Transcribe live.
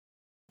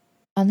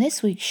On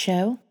this week's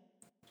show,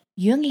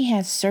 Yoongi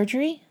has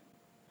surgery,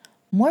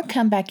 more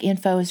comeback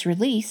info is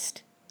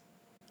released,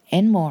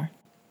 and more.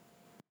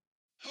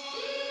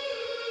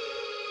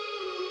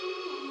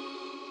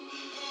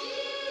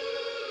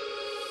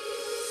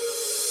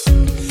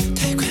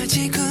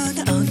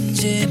 달궈지군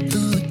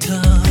언제부터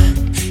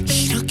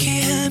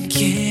이렇게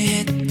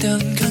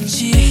함께했던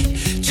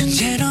건지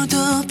존재로도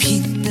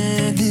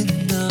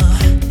빛나는 너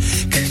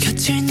그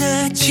곁을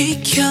나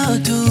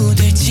지켜도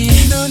될지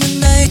너는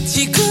나의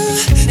지구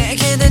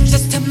내게 난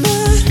just a moon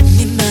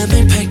네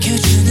맘을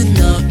밝혀주는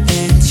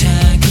너의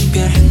작은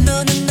별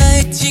너는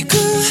나의 지구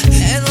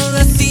and all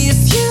I see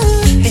is you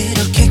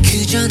이렇게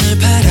그저 널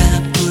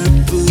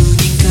바라볼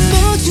뿐인가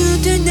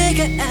모두들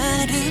내가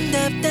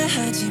아름답다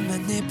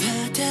하지만 내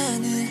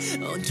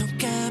바다는 온통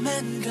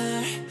까만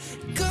걸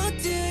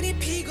꽃들이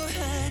피고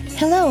하는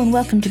Hello and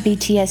welcome to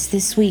BTS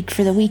This Week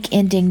for the week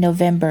ending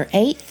November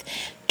 8th,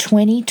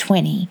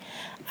 2020.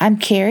 I'm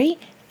Carrie,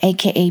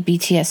 aka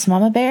BTS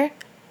Mama Bear,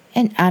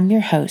 and I'm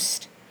your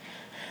host.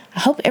 I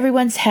hope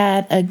everyone's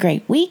had a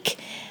great week.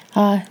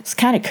 It's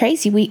kind of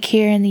crazy week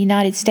here in the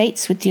United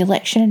States with the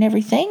election and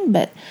everything,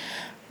 but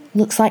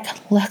looks like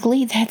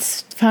luckily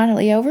that's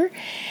finally over.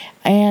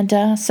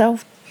 And so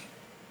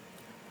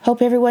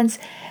hope everyone's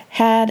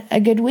had a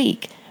good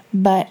week.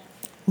 But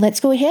let's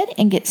go ahead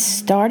and get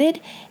started.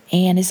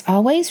 And as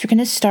always, we're going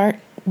to start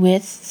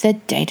with the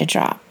data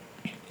drop.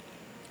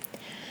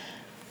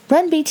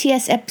 Run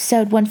BTS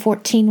episode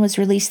 114 was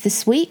released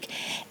this week,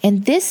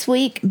 and this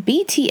week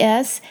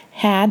BTS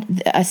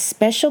had a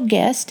special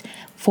guest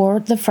for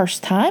the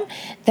first time.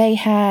 They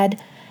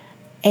had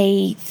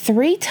a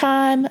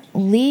 3-time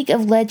League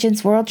of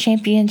Legends World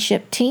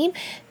Championship team,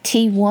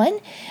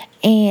 T1,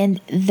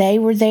 and they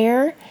were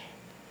there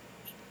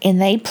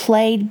and they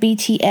played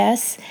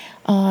BTS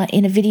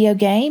in a video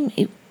game.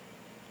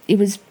 It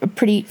was a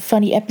pretty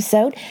funny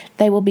episode.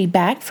 They will be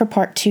back for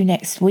part 2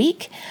 next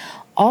week.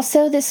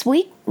 Also this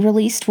week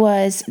released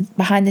was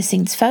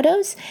behind-the-scenes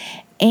photos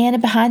and a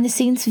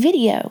behind-the-scenes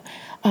video.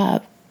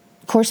 Of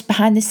course,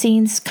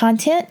 behind-the-scenes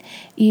content,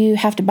 you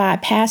have to buy a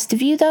pass to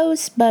view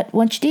those, but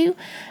once you do,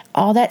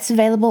 all that's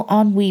available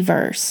on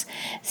Weverse.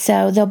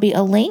 So there'll be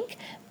a link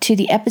to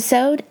the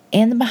episode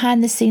and the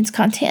behind-the-scenes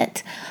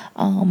content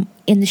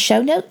in the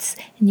show notes,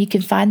 and you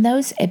can find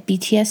those at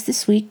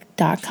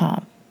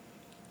btsthisweek.com.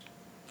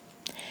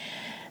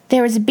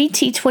 There was a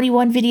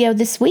BT21 video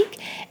this week,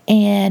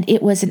 and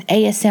it was an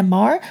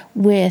ASMR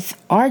with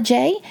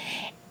RJ,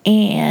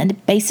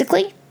 and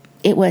basically,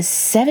 it was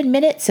 7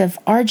 minutes of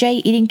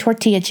RJ eating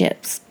tortilla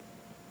chips.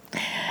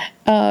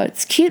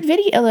 It's a cute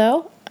video,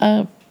 though,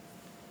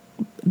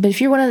 but if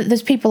you're one of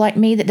those people like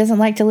me that doesn't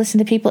like to listen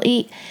to people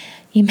eat,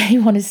 you may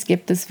want to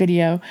skip this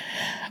video,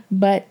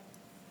 but,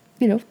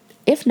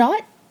 if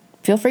not,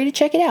 feel free to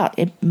check it out.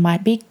 It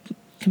might be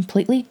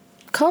completely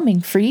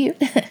calming for you.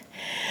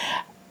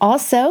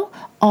 Also,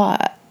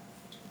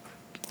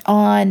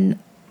 on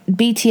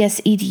BTS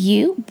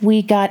EDU,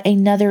 we got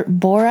another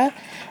Bora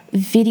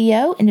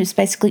video, and it was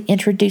basically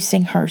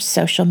introducing her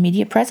social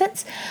media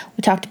presence.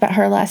 We talked about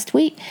her last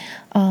week.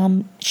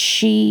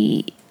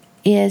 She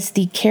is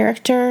the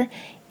character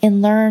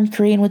in Learn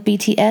Korean with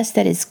BTS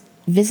that is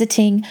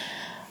visiting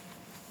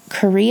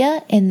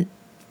Korea and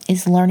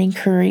is learning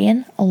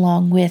Korean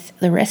along with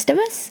the rest of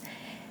us.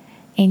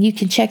 And you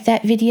can check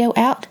that video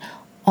out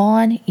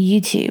on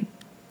YouTube.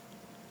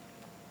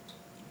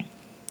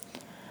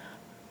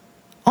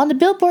 On the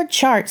Billboard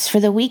charts for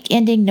the week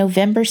ending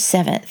November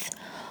 7th,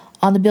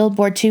 on the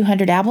Billboard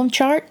 200 album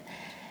chart,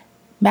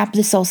 Map of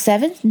the Soul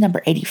 7,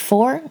 number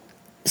 84,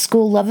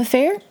 School Love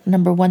Affair,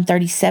 number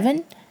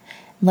 137,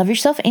 Love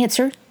Yourself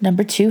Answer,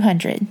 number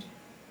 200.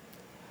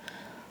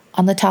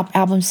 On the top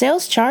album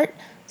sales chart,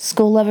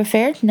 School Love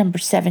Affair, number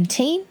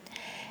 17,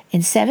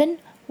 and 7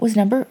 was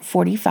number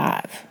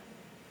 45.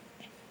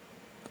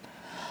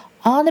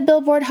 On the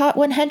Billboard Hot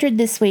 100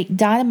 this week,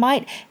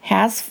 Dynamite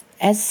has,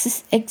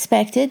 as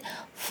expected,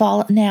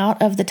 fallen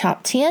out of the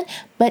top 10,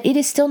 but it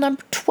is still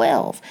number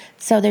 12.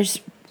 So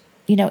there's,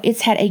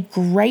 it's had a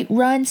great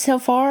run so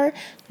far.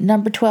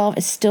 Number 12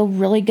 is still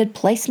really good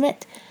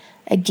placement.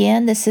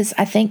 Again, this is,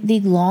 I think,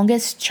 the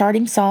longest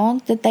charting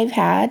song that they've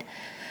had.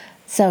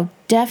 So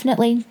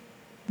definitely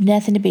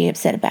nothing to be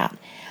upset about.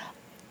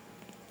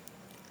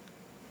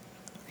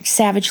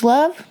 Savage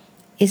Love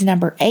is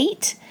number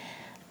 8.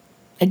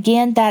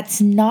 Again,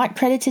 that's not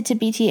credited to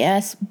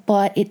BTS,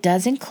 but it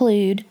does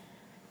include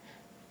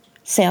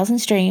sales and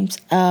streams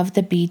of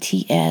the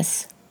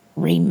BTS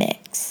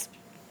remix.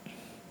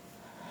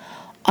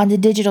 On the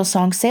digital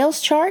song sales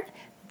chart,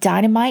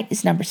 Dynamite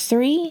is number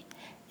 3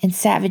 and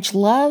Savage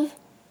Love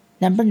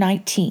number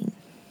 19.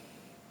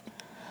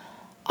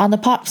 On the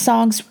pop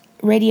songs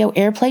radio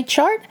airplay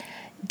chart,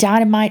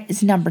 Dynamite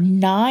is number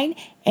 9,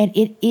 and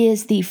it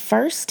is the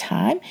first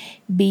time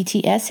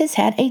BTS has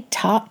had a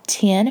top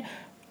 10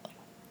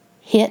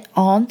 hit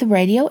on the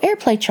radio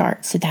airplay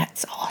chart, so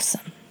that's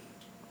awesome.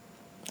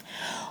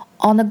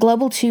 On the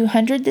Global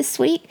 200 this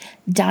week,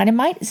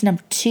 Dynamite is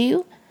number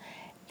 2.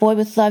 Boy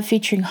With Love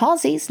featuring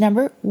Halsey is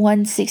number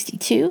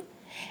 162.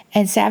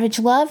 And Savage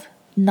Love,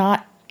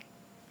 not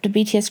the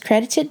BTS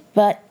credited,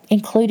 but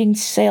including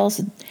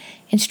sales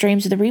and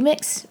streams of the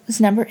remix,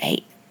 is number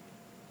 8.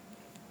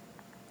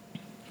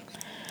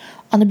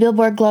 On the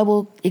Billboard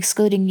Global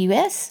excluding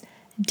US,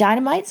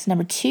 Dynamite's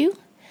number 2.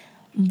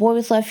 Boy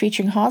With Love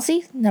featuring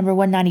Halsey, number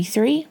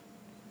 193.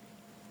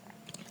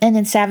 And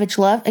then Savage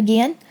Love,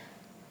 again,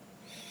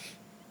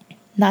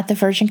 not the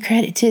version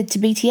credited to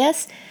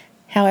BTS,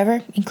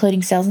 however,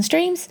 including sales and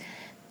streams,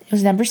 it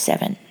was number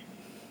 7.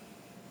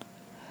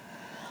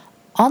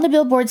 On the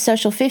Billboard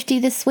Social 50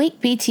 this week,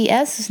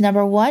 BTS is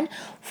number 1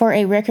 for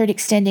a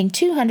record-extending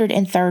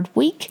 203rd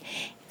week.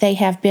 They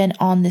have been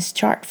on this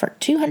chart for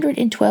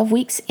 212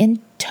 weeks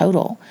in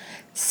total.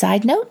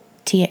 Side note,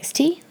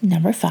 TXT,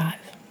 number 5.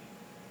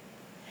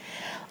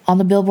 On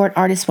the Billboard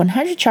Artist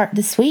 100 chart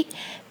this week,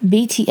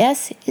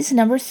 BTS is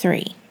number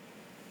 3.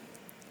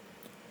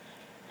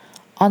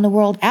 On the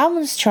World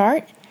Albums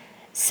chart,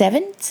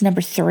 7 is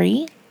number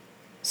 3.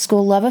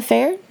 School Love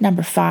Affair,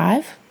 number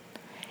 5.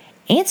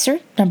 Answer,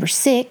 number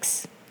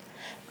 6.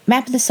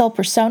 Map of the Soul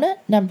Persona,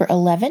 number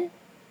 11.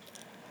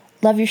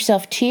 Love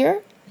Yourself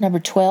Tear, number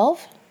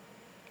 12.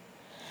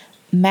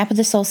 Map of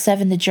the Soul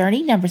 7 The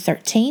Journey, number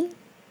 13.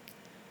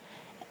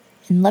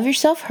 And Love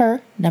Yourself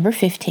Her, number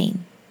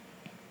 15.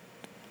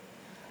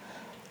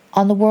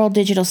 On the World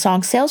Digital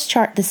Song Sales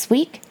chart this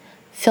week,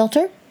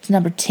 Filter is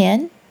number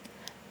 10.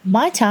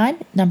 My Time,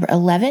 number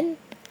 11.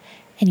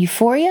 And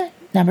Euphoria,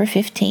 number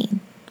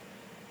 15.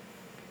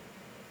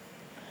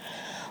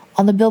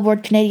 On the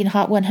Billboard Canadian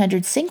Hot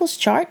 100 Singles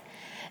chart,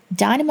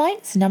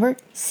 Dynamite is number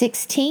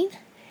 16.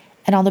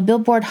 And on the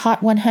Billboard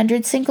Hot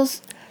 100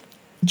 Singles,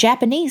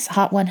 Japanese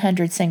Hot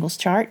 100 Singles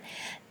chart,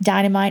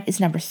 Dynamite is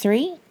number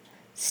 3.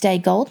 Stay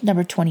Gold,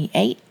 number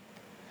 28.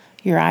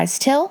 Your Eyes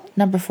Tell,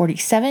 number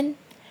 47.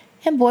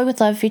 And Boy With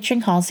Love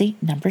featuring Halsey,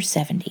 number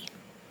 70.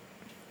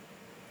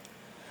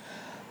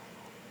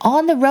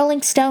 On the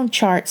Rolling Stone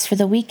charts for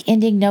the week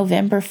ending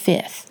November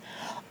 5th,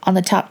 on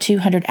the top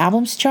 200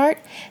 albums chart,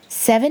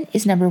 7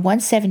 is number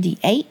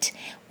 178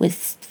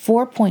 with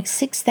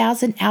 4.6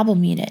 thousand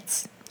album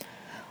units.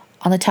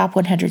 On the top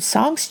 100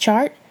 songs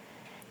chart,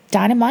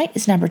 Dynamite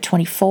is number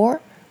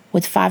 24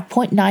 with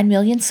 5.9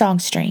 million song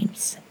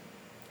streams.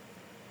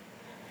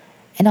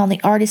 And on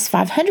the Artist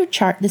 500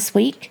 chart this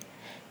week,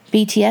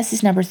 BTS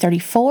is number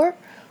 34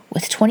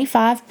 with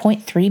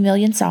 25.3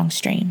 million song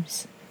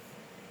streams.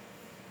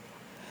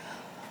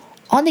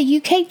 On the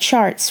UK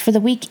charts for the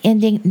week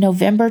ending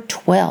November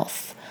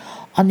 12th,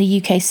 on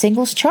the UK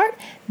singles chart,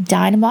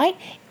 Dynamite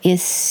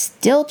is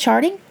still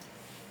charting.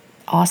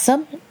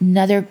 Awesome.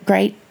 Another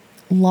great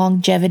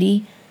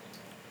longevity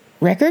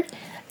record.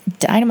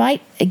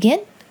 Dynamite, again,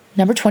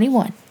 number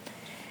 21.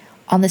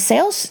 On the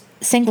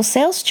single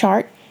sales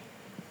chart,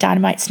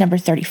 Dynamite's number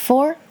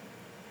 34.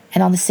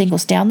 And on the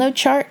singles download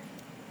chart,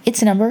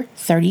 it's number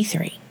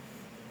 33.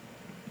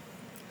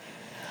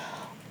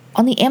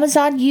 On the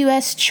Amazon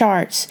US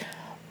charts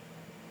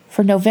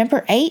for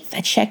November 8th,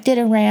 I checked it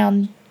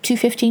around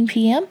 2:15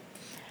 p.m.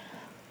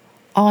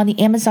 On the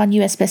Amazon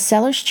US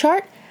bestsellers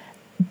chart,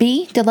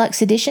 B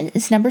Deluxe Edition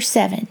is number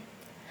 7.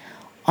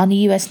 On the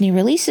US new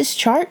releases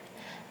chart,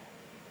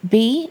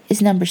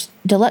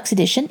 Deluxe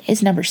Edition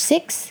is number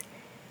 6.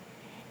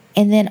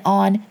 And then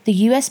on the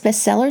US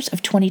bestsellers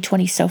of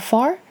 2020 so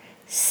far,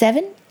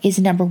 7 is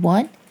number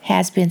 1,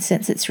 has been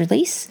since its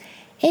release,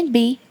 and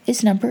B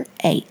is number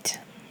 8.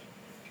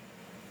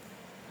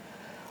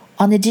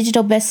 On the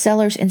digital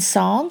bestsellers and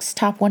songs,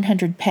 top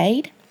 100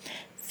 paid,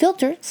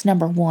 Filter is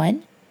number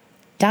 1,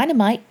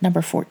 Dynamite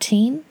number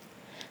 14,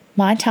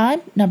 My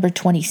Time number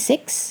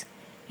 26,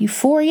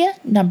 Euphoria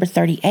number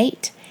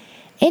 38,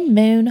 and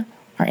Moon,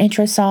 our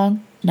intro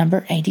song,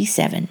 number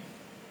 87.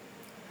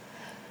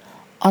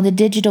 On the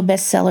digital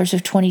bestsellers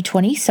of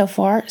 2020 so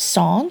far,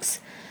 songs,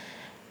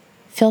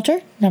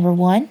 Filter, number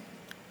 1.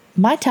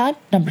 My Time,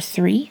 number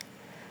 3.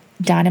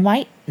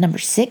 Dynamite, number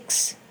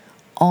 6.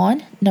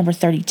 On, number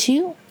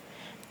 32.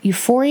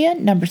 Euphoria,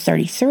 number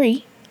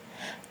 33.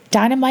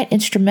 Dynamite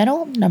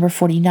Instrumental, number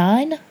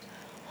 49.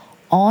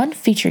 On,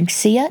 featuring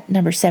Sia,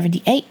 number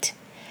 78.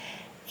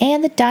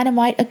 And the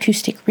Dynamite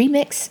Acoustic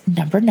Remix,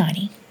 number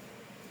 90.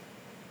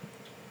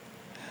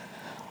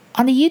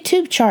 On the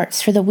YouTube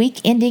charts for the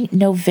week ending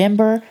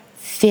November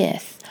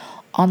 5th,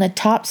 on the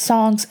top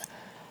songs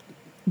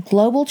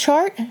global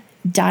chart,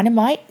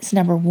 Dynamite is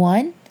number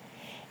 1,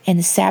 and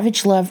the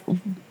Savage Love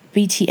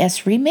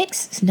BTS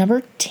remix is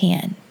number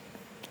 10.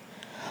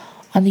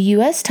 On the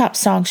US top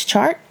songs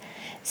chart,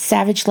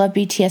 Savage Love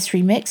BTS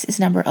remix is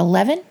number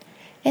 11,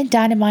 and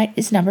Dynamite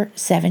is number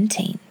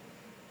 17.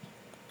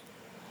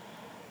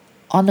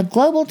 On the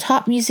global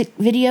top music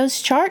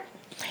videos chart,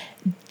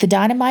 the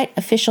Dynamite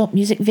official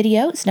music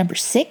video is number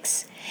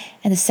 6,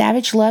 and the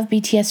Savage Love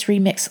BTS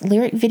remix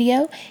lyric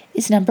video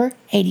is number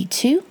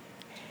 82.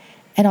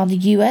 And on the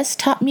US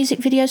top music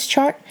videos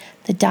chart,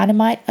 the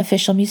Dynamite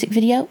official music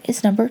video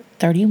is number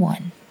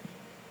 31.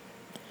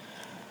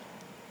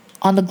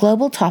 On the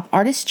global top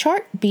artist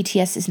chart,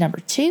 BTS is number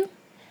 2.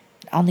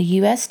 On the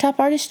US top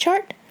artist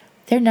chart,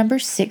 they're number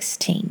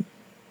 16.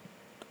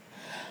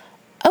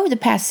 the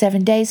past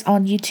 7 days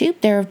on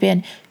YouTube, there have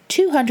been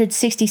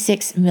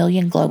 266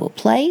 million global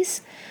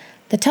plays.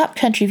 The top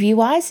country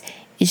view-wise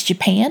is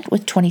Japan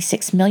with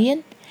 26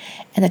 million,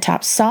 and the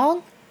top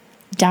song,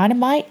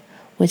 Dynamite,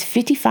 with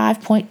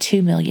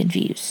 55.2 million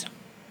views.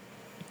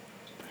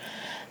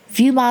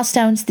 View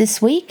milestones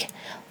this week: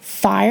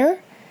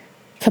 Fire,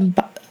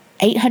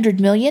 800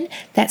 million.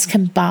 That's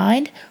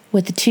combined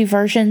with the two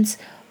versions,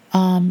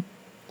 one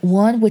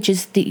which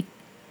is the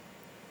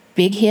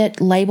big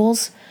hit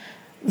Labels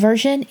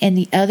version, and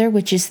the other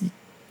which is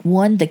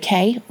the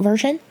K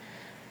version.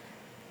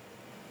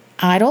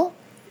 Idol,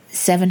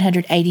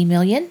 780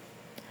 million.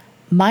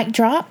 Mic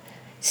Drop,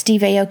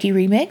 Steve Aoki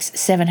remix,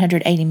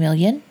 780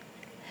 million.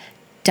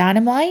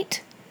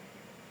 Dynamite,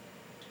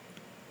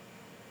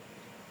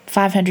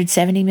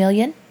 570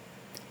 million.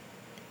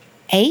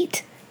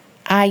 8,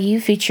 IU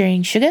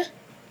featuring Suga,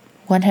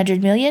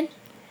 100 million.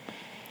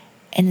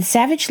 And the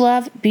Savage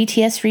Love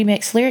BTS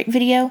remix lyric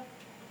video,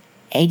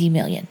 80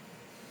 million.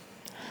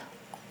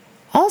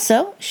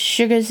 Also,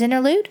 Suga's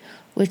Interlude,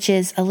 which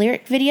is a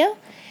lyric video,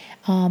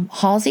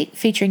 Halsey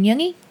featuring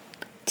Yoongi,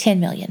 10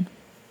 million.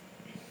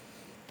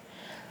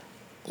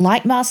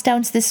 Like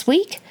milestones this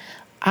week,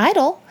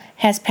 Idol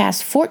has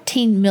passed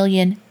 14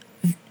 million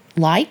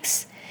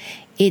likes.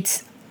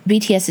 It's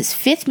BTS's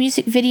 5th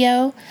music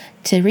video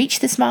to reach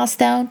this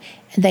milestone,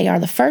 and they are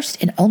the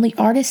first and only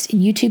artist in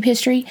YouTube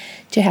history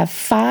to have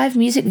 5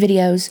 music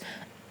videos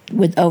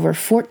with over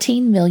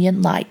 14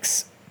 million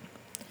likes.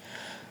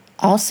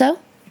 Also,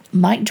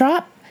 Mic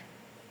Drop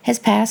has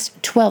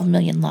passed 12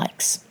 million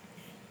likes.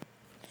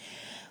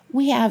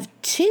 We have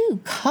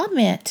 2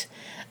 comment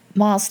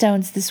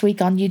milestones this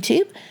week on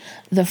YouTube.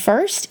 The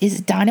first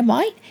is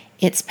Dynamite.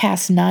 It's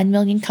passed 9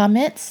 million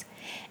comments,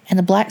 and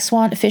the Black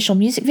Swan official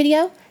music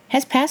video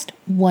has passed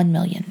 1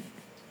 million.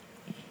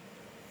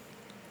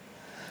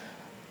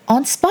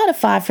 On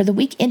Spotify for the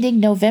week ending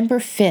November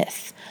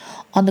 5th,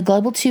 on the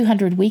Global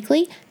 200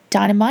 Weekly,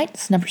 Dynamite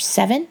is number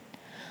 7.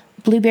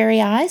 Blueberry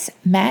Eyes,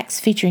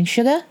 Max featuring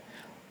Suga,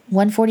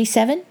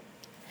 147.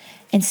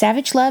 And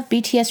Savage Love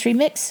BTS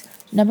Remix,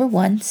 number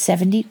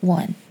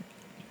 171.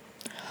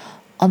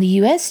 On the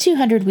US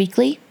 200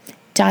 Weekly,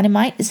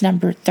 Dynamite is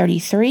number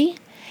 33.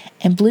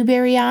 And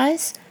Blueberry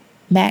Eyes,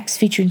 Max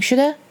featuring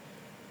Suga,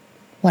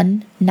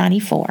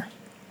 194.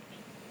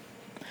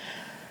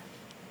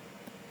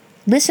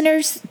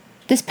 Listeners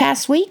this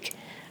past week,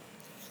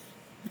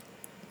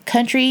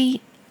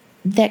 country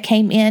that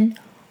came in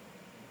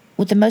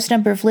with the most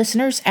number of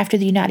listeners after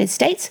the United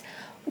States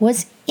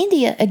was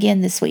India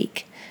again this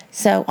week.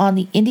 So on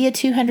the India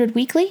 200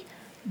 Weekly,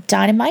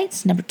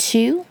 Dynamite's number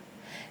 2,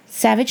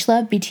 Savage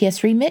Love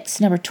BTS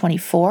Remix, number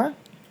 24,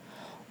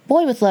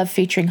 Boy With Love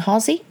featuring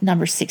Halsey,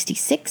 number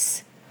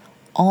 66,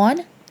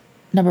 On,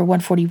 number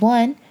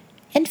 141,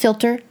 and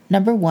Filter,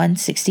 number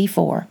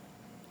 164.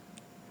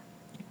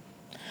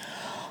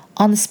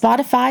 On the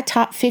Spotify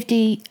Top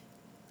 50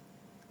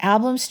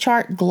 Albums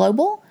Chart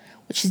Global,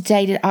 which is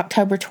dated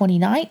October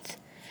 29th,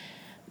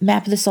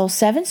 Map of the Soul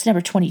 7's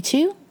number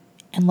 22,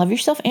 and Love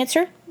Yourself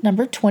Answer,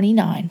 number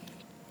 29.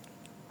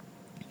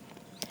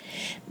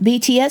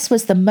 BTS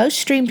was the most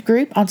streamed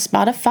group on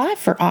Spotify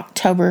for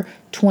October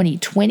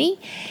 2020,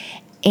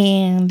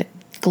 and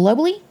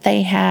globally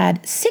they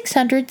had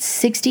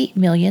 660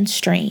 million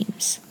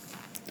streams.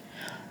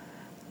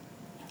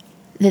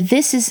 The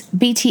This Is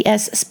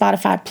BTS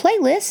Spotify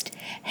playlist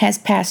has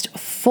passed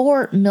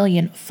 4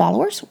 million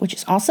followers, which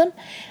is awesome,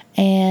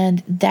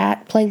 and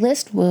that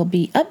playlist will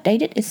be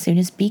updated as soon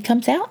as B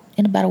comes out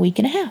in about a week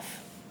and a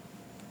half.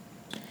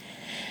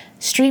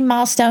 Stream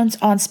milestones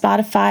on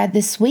Spotify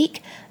this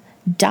week: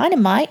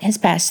 Dynamite has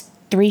passed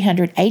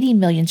 380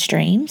 million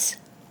streams,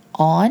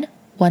 On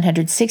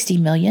 160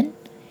 million,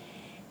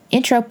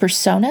 Intro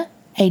Persona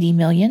 80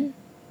 million,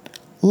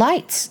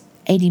 Lights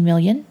 80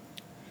 million,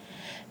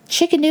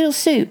 Chicken Noodle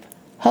Soup,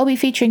 Hobie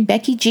featuring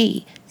Becky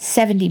G,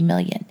 70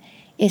 million.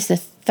 It's the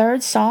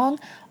 3rd song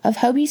of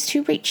Hobie's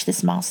to reach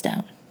this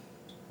milestone.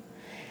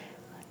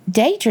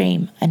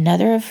 Daydream,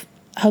 another of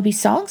Hobie's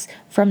songs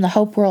from the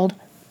Hope World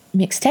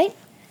mixtape,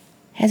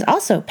 has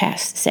also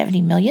passed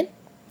 70 million.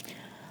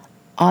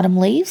 Autumn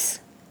Leaves,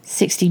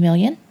 60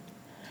 million.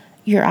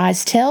 Your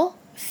Eyes Tell,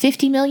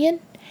 50 million.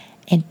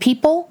 And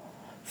People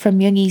from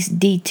Yoongi's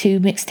D2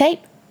 mixtape,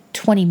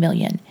 20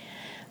 million.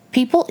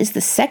 People is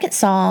the 2nd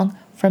song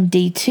from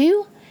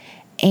D2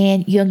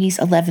 and Yoongi's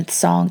 11th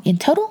song in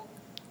total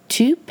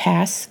to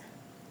pass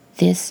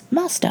this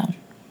milestone.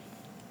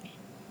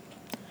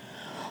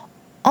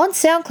 On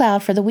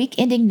SoundCloud for the week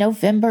ending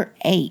November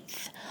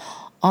 8th,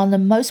 on the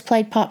most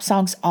played pop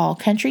songs all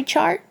country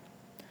chart,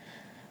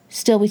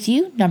 Still With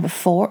You, number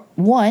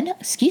 1.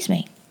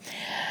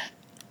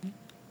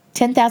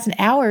 10,000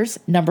 Hours,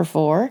 number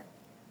 4.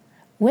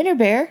 Winter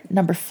Bear,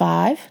 number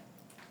 5.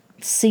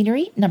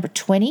 Scenery, number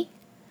 20.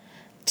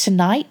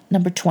 Tonight,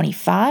 number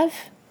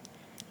 25.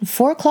 And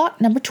 4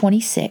 O'Clock, number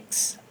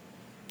 26.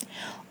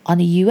 On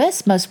the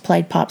U.S. most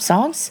played pop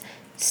songs,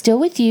 Still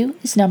With You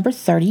is number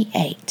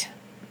 38.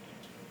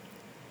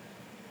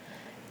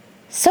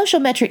 Social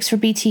metrics for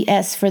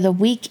BTS for the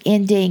week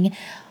ending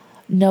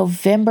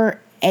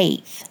November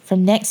 8th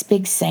from Next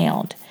Big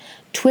Sound.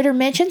 Twitter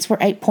mentions were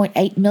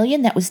 8.8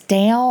 million. That was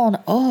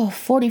down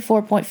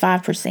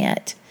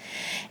 44.5%.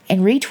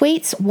 And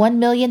retweets, 1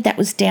 million. That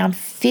was down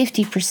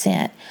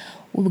 50%.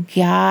 We've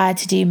got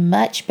to do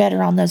much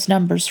better on those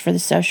numbers for the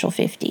Social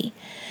 50.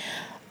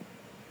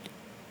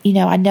 You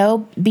know, I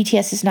know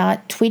BTS is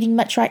not tweeting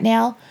much right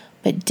now,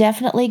 but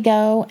definitely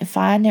go and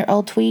find their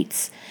old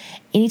tweets.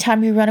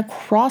 Anytime you run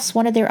across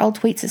one of their old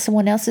tweets that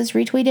someone else has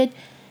retweeted,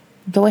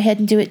 go ahead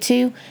and do it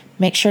too.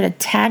 Make sure to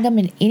tag them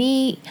in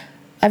any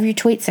of your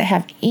tweets that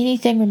have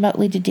anything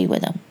remotely to do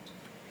with them.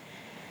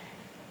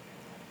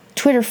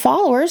 Twitter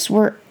followers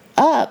were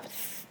up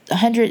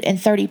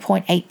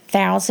 130.8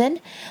 thousand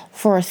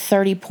for a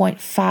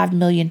 30.5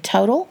 million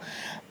total,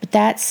 but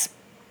that's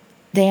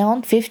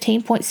down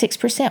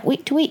 15.6%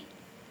 week to week.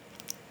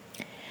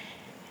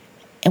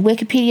 And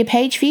Wikipedia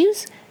page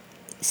views,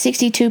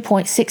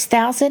 62.6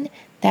 thousand.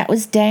 That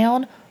was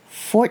down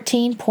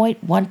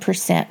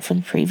 14.1% from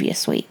the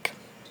previous week.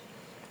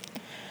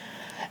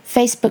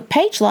 Facebook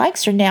page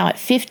likes are now at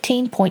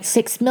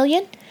 15.6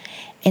 million,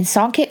 and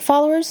Songkick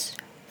followers,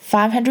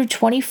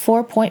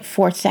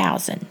 524.4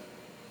 thousand.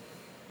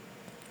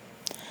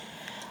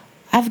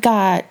 I've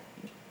got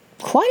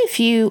quite a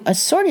few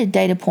assorted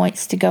data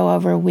points to go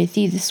over with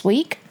you this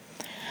week.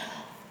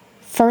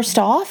 First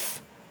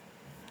off,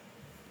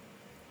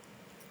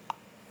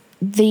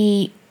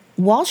 the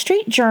Wall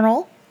Street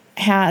Journal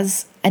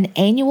has an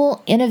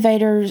annual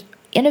Innovator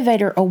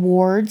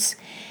Awards,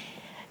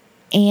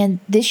 and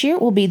this year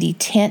will be the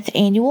 10th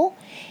annual.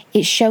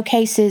 It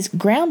showcases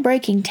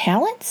groundbreaking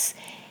talents,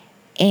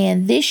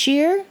 and this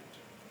year,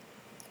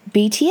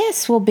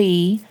 BTS will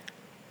be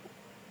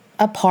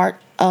a part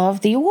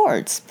of the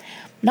awards.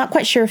 Not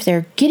quite sure if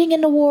they're getting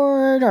an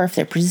award or if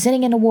they're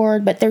presenting an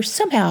award, but they're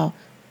somehow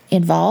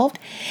involved.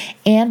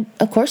 And,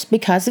 of course,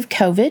 because of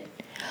COVID,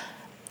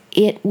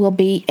 it will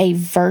be a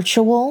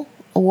virtual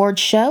award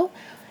show.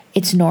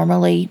 It's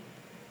normally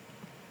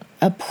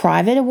a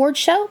private award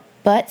show,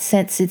 but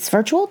since it's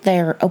virtual,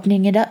 they're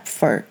opening it up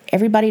for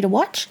everybody to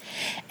watch,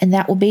 and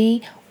that will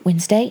be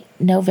Wednesday,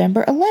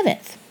 November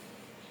 11th.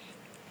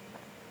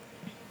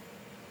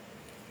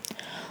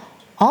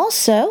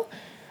 Also,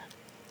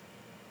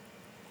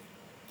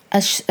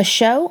 a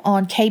show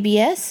on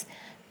KBS,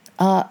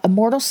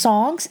 Immortal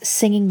Songs,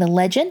 Singing the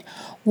Legend,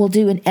 will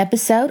do an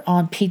episode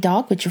on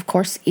P-Dog, which of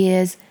course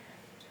is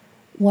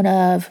one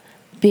of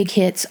Big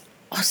Hit's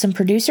awesome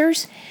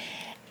producers.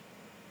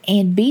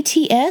 And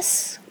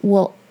BTS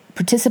will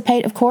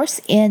participate, of course,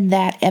 in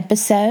that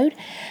episode.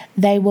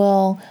 They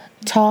will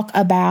talk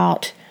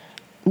about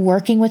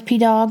working with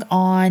P-Dog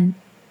on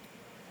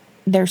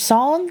their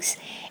songs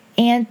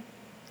and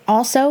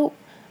also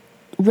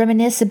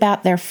reminisce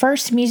about their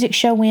first music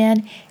show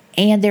win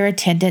and their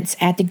attendance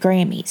at the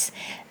Grammys.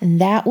 And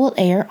that will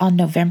air on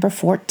November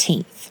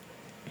 14th.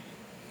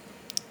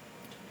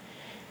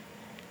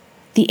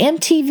 The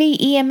MTV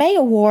EMA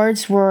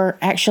Awards were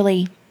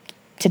actually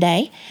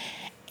today,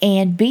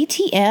 and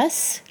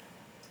BTS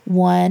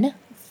won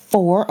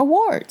 4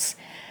 awards.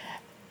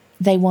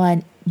 They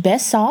won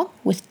Best Song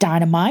with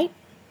Dynamite,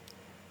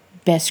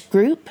 Best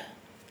Group,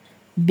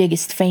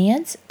 Biggest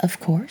Fans, of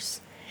course,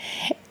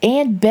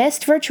 and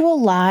Best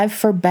Virtual Live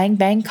for Bang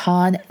Bang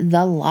Con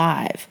The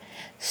Live.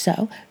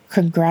 So,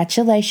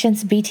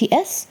 congratulations,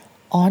 BTS,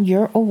 on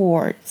your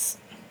awards.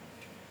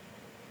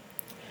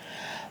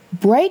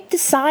 Break the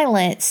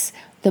Silence,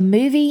 the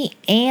movie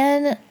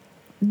and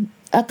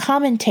a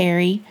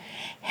commentary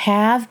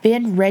have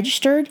been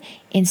registered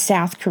in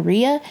South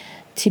Korea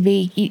to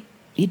be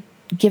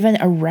given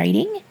a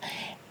rating.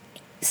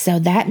 So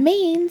that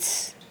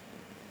means,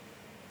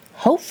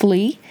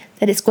 hopefully,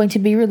 that it's going to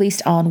be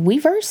released on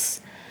Weverse.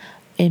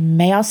 It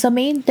may also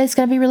mean that it's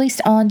going to be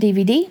released on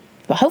DVD,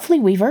 but hopefully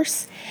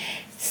Weverse.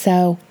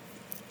 So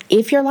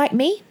if you're like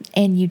me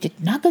and you did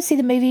not go see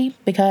the movie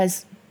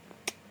because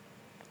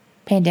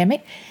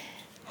pandemic,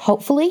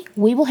 hopefully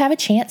we will have a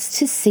chance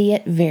to see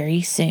it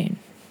very soon.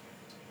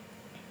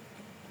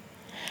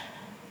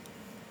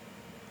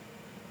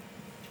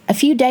 A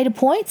few data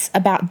points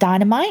about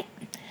Dynamite.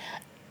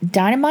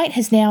 Dynamite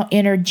has now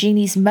entered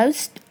Genie's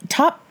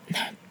top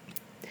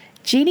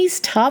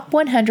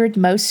 100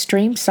 most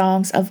streamed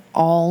songs of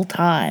all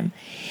time.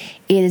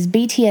 It is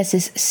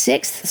BTS's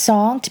 6th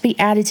song to be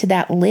added to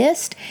that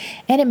list,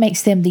 and it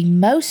makes them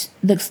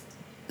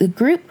the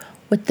group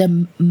with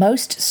the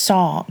most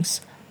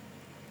songs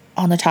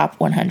on the top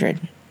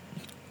 100.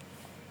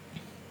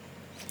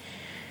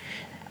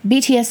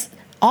 BTS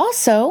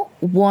also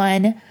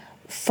won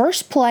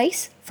first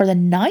place for the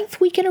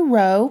 9th week in a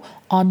row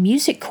on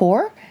Music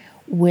Core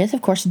with,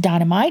 of course,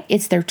 Dynamite.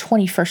 It's their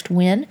 21st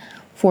win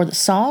for the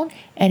song,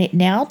 and it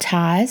now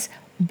ties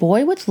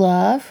Boy With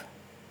Love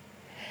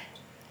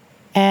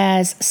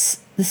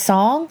as the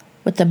song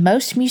with the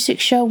most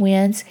music show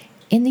wins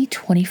in the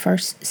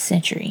 21st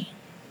century.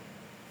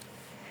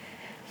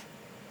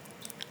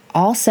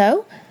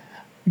 Also,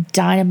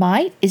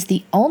 Dynamite is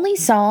the only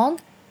song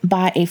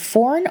by a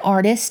foreign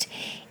artist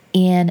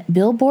in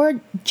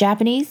Billboard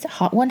Japanese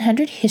Hot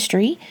 100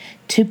 history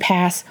to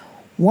pass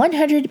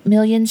 100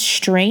 million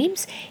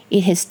streams.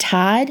 It has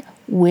tied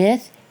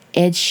with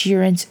Ed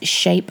Sheeran's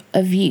Shape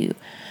of You.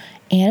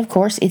 And of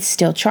course, it's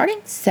still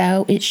charting,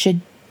 so it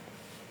should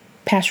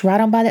pass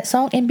right on by that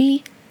song and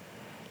be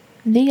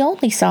the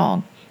only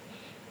song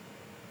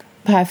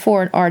by a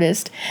foreign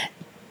artist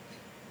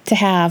to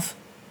have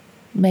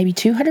maybe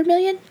 200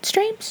 million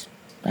streams.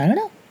 I don't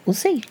know. We'll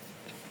see.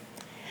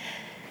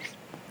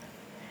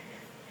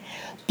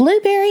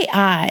 Blueberry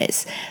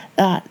Eyes,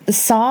 the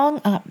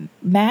song,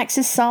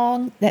 Max's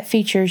song that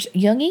features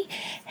Yoongi,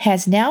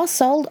 has now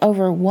sold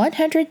over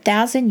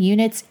 100,000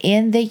 units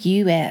in the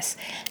U.S.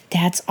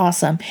 That's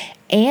awesome.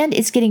 And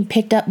it's getting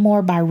picked up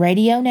more by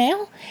radio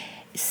now.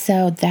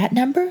 So that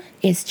number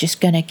is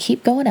just going to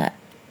keep going up.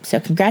 So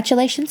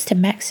congratulations to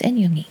Max and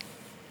Yoongi.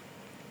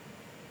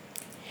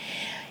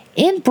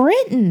 In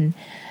Britain,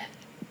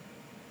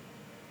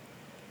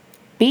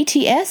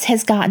 BTS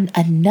has gotten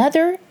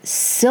another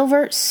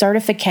silver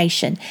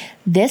certification.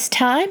 This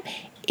time,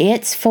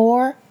 it's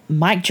for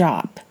Mic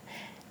Drop.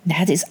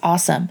 That is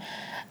awesome.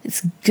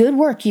 It's good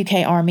work,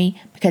 UK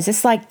Army, because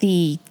it's like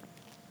the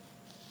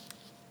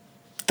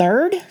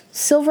third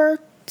silver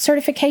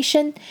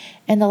certification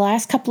in the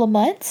last couple of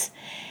months.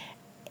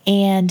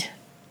 And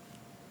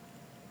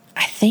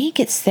I think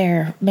it's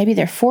maybe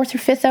their fourth or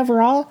fifth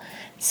overall.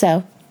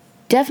 So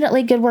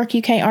definitely good work,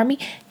 UK Army.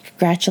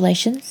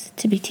 Congratulations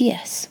to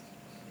BTS.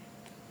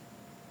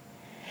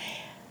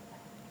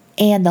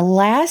 And the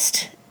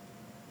last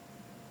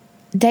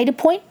data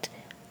point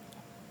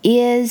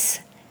is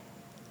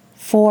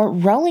for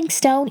Rolling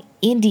Stone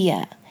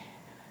India.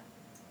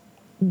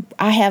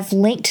 I have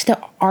linked the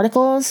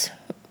articles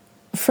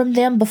from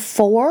them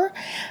before.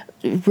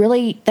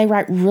 They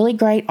write really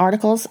great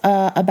articles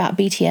about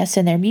BTS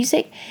and their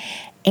music.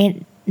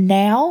 And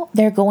now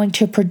they're going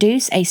to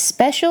produce a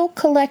special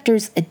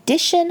collector's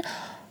edition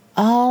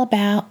all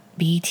about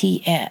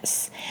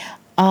BTS.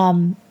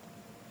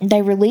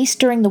 They released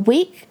during the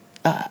week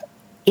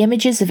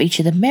images of each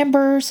of the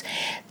members.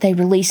 They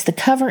released the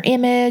cover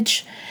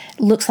image.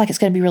 Looks like it's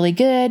going to be really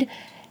good.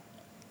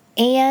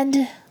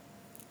 And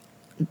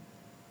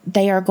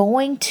they are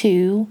going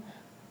to,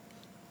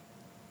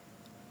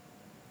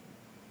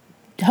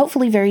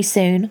 hopefully very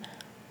soon,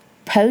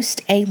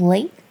 post a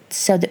link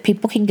so that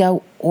people can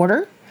go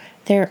order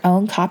their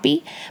own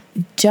copy.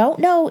 Don't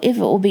know if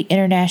it will be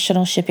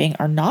international shipping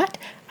or not.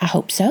 I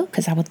hope so,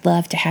 because I would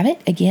love to have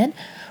it. Again,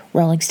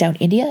 Rolling Stone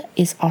India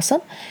is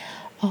awesome.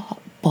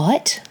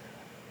 But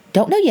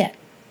don't know yet.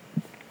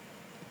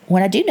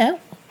 When I do know,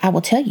 I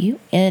will tell you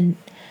in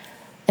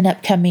an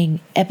upcoming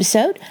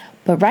episode.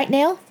 But right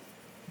now,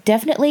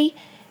 definitely,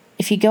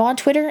 if you go on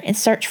Twitter and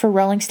search for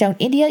Rolling Stone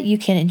India, you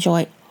can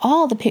enjoy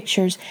all the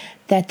pictures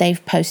that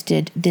they've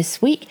posted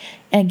this week.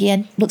 And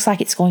again, looks like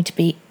it's going to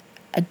be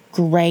a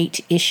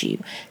great issue.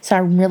 So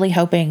I'm really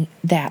hoping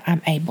that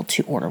I'm able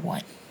to order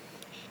one.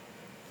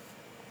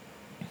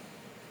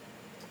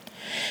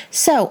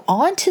 So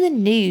on to the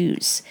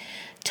news.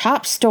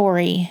 Top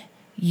story,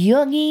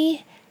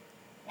 Yoongi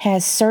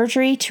has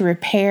surgery to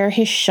repair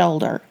his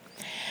shoulder.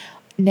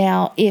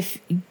 Now, if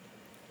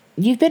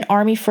you've been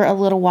Army for a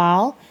little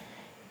while,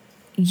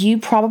 you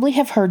probably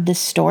have heard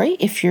this story.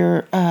 If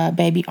you're a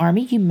baby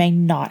Army, you may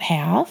not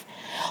have.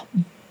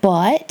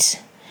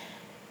 But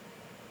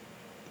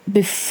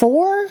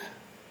before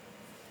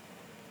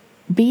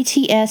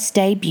BTS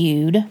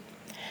debuted,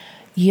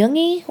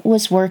 Yoongi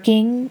was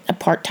working a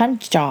part-time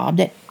job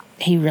that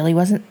he really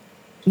wasn't,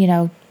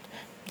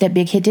 that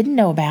Big Hit didn't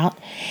know about.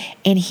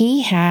 And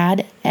he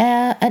had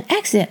an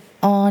accident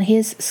on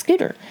his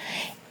scooter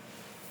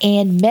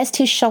and messed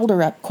his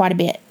shoulder up quite a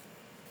bit.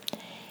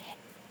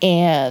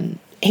 And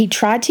he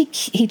tried to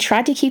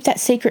keep that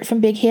secret from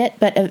Big Hit,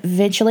 but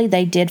eventually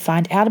they did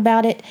find out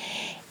about it.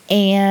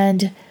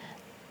 And,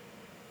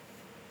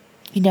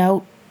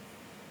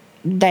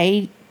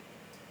 they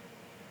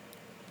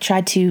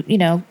tried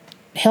to,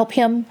 help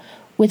him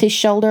with his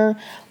shoulder.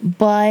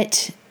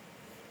 But,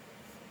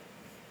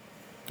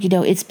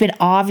 it's been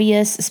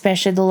obvious,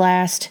 especially the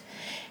last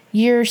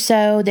year or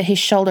so, that his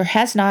shoulder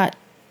has not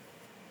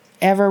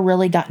ever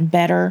really gotten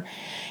better.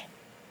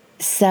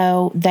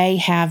 So they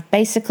have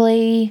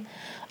basically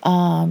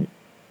gone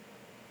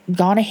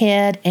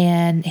ahead,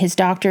 and his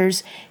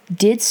doctors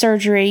did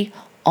surgery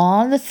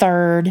on the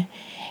 3rd.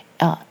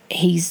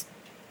 He's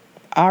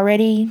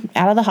already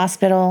out of the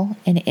hospital,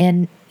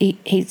 and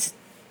he's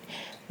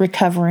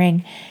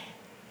recovering.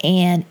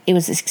 And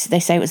they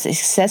say it was a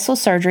successful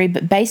surgery,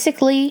 but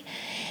basically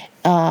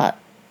the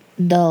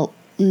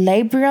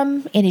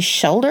labrum in his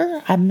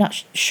shoulder, I'm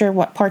not sure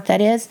what part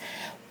that is,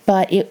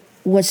 but it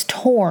was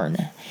torn.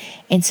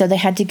 And so they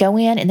had to go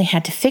in and they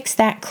had to fix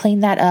that,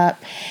 clean that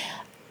up,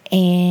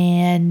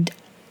 and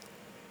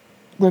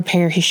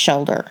repair his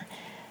shoulder.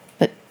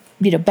 But,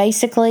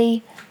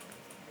 basically,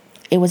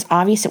 it was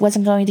obvious it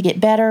wasn't going to get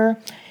better.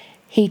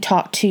 He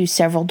talked to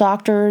several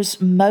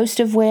doctors, most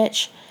of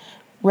which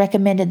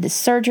recommended the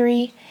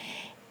surgery.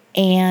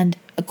 And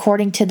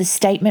according to the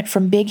statement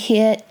from Big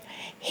Hit,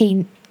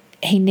 he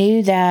he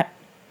knew that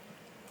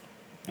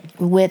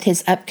with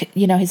his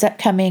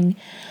upcoming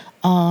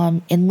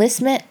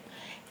enlistment,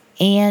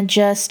 and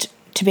just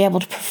to be able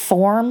to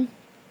perform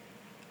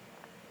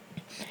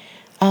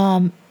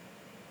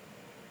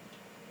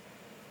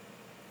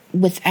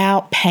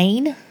without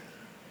pain,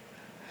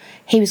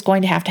 he was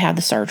going to have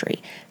the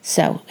surgery.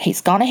 So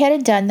he's gone ahead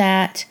and done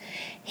that.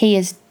 He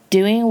is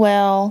doing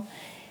well.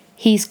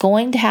 He's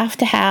going to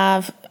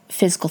have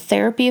physical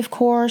therapy, of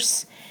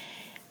course,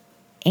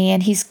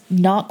 and he's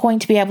not going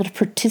to be able to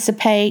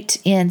participate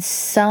in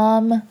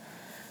some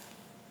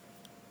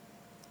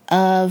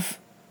of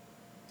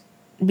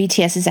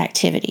BTS's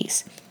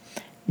activities.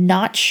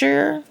 Not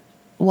sure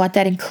what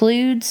that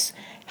includes,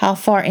 how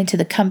far into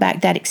the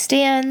comeback that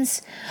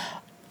extends.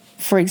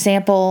 For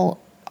example,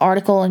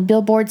 article in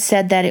Billboard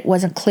said that it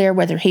wasn't clear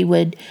whether he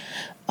would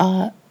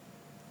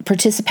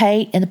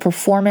participate in the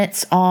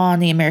performance on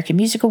the American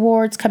Music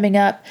Awards coming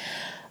up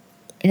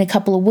in a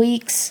couple of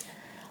weeks.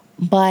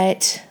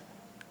 But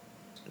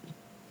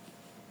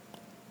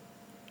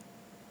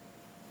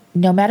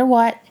no matter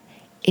what,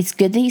 it's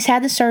good that he's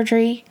had the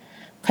surgery,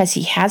 because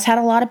he has had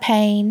a lot of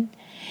pain.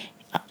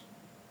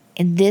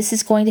 And this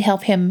is going to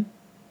help him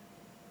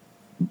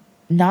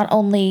not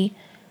only,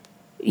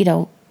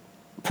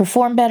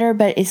 perform better,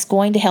 but it's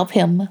going to help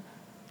him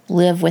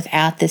live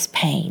without this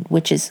pain,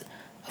 which is,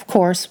 of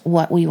course,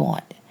 what we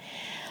want.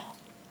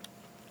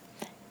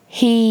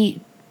 He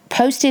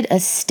posted a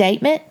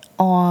statement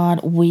on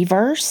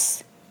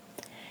Weverse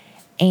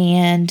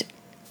and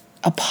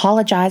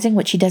apologizing,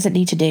 which he doesn't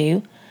need to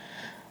do,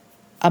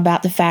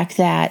 about the fact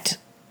that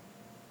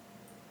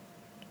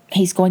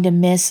he's going to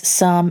miss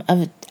some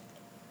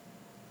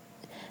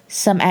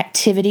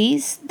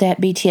activities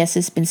that BTS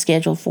has been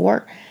scheduled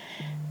for.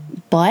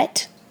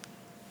 But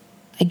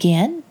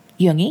again,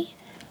 Yoongi,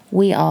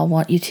 we all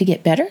want you to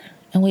get better,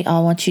 and we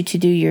all want you to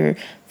do your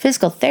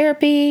physical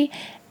therapy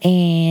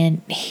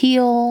and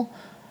heal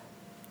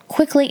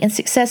quickly and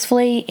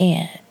successfully.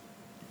 And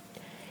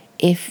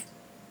if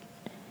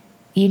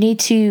you need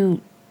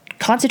to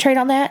concentrate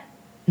on that,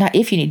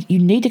 you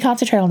need to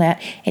concentrate on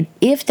that. And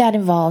if that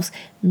involves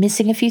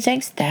missing a few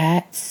things,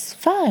 that's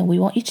fine. We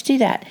want you to do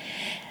that.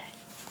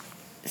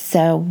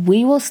 So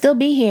we will still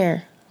be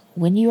here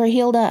when you are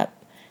healed up.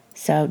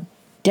 So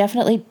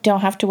definitely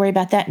don't have to worry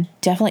about that. And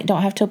definitely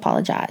don't have to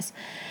apologize.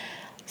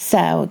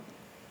 So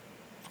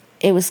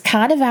it was it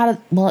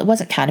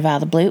wasn't kind of out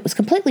of the blue. It was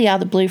completely out of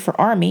the blue for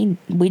Army.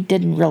 We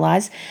didn't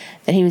realize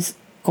that he was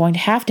going to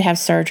have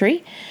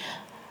surgery.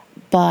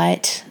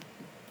 But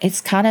it's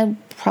kind of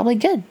probably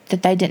good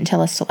that they didn't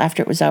tell us till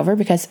after it was over,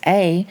 because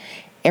A,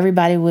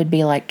 everybody would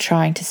be like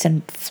trying to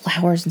send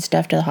flowers and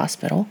stuff to the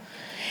hospital.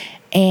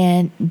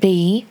 And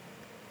B,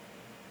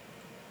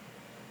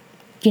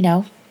 we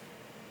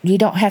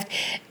don't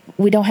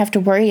have to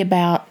worry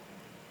about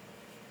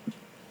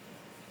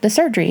the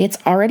surgery. It's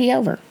already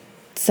over.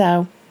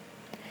 So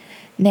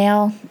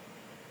now,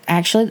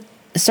 actually,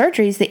 the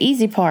surgery is the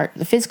easy part.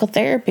 The physical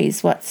therapy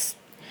is what's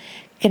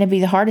going to be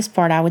the hardest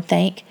part, I would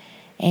think.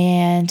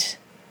 And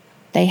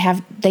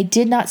they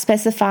did not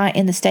specify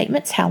in the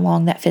statements how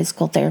long that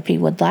physical therapy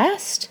would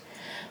last.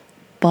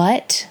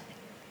 But,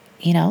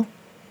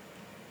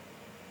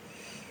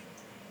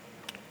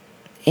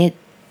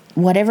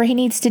 whatever he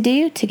needs to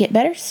do to get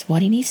better is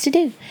what he needs to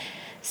do.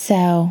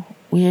 So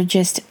we're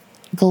just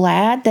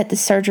glad that the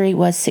surgery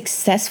was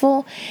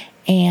successful,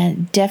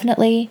 and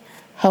definitely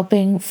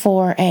hoping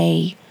for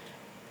a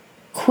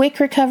quick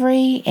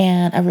recovery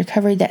and a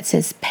recovery that's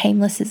as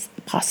painless as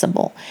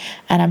possible.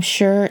 And I'm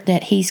sure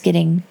that he's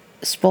getting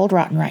spoiled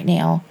rotten right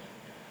now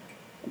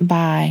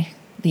by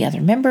the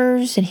other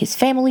members and his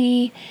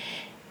family.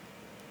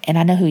 And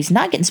I know who he's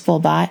not getting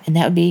spoiled by, and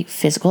that would be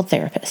physical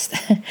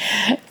therapists.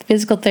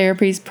 Physical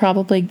therapy is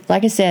probably,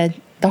 like I said,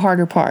 the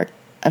harder part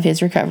of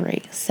his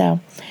recovery.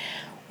 So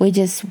we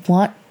just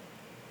want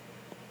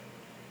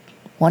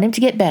him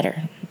to get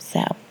better.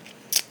 So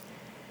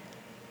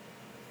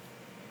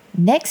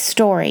next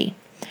story.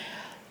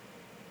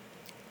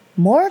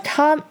 More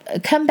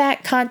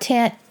comeback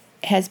content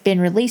has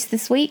been released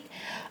this week.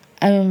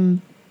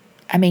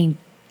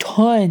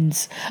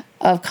 Tons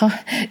of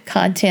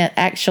content,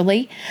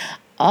 actually.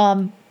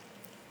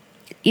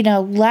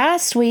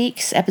 Last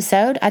week's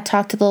episode, I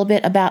talked a little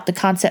bit about the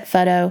concept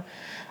photo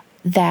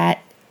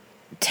that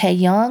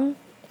Taehyung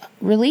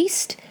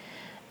released,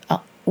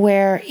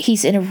 where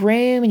he's in a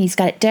room and he's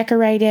got it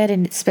decorated,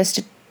 and it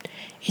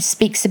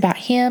speaks about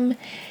him.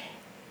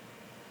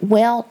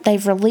 Well,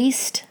 they've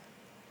released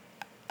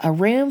a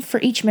room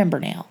for each member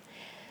now.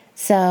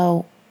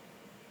 So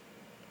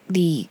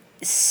the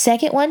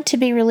second one to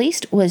be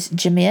released was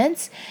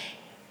Jimin's,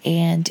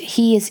 and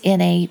he is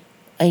in a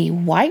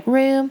white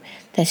room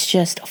that's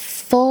just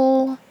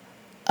full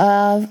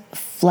of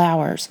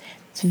flowers.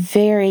 It's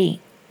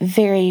very,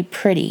 very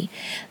pretty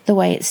the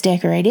way it's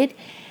decorated.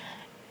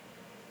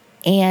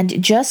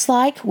 And just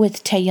like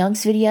with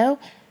Taehyung's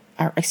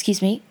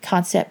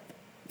concept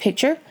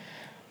picture,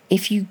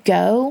 if you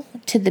go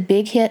to the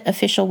Big Hit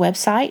official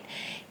website,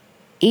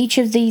 each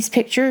of these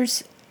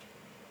pictures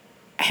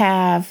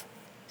have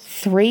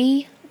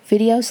 3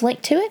 videos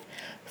linked to it.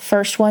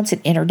 First one's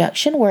an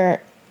introduction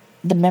where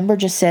the member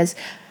just says,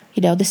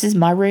 this is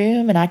my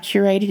room and I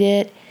curated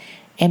it,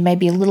 and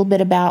maybe a little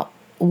bit about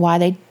why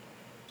they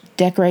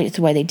decorated it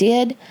the way they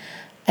did.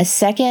 A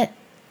second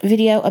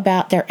video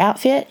about their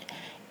outfit,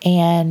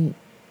 and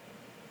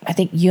I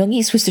think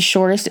Yoongi's was the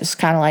shortest. It was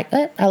kind of like,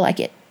 I like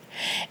it.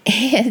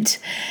 And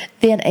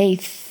then a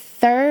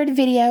third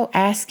video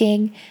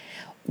asking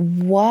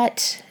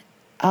what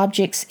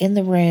objects in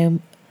the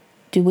room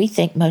do we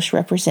think most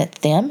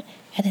represent them,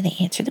 and then they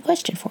answer the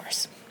question for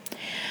us.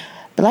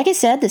 But like I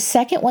said, the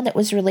second one that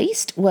was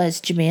released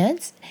was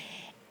Jimin's,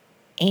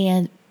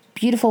 and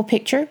beautiful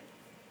picture.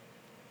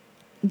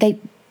 They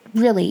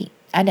really,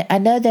 I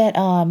know that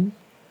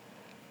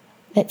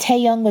that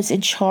Taehyung was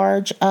in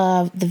charge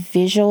of the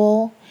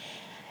visual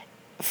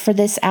for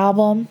this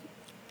album,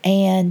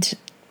 and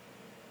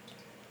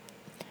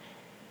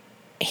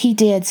he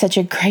did such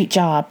a great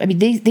job. I mean,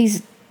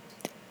 these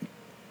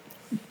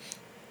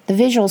the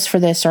visuals for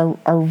this are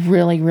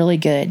really, really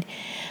good.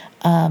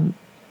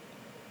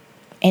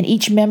 And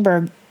each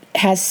member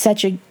has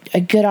such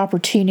a good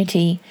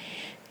opportunity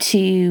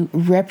to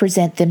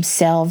represent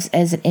themselves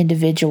as an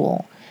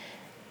individual.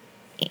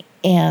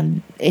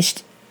 And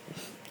it's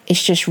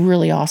just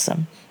really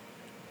awesome.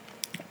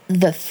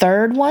 The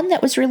third one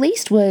that was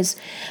released was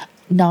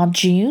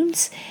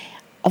Namjoon's.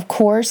 Of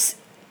course,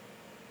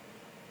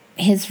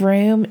 his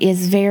room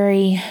is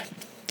very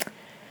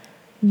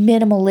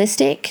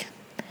minimalistic.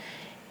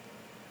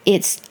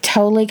 It's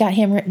totally got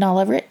him written all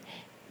over it.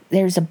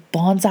 There's a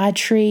bonsai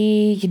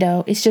tree,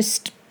 it's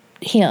just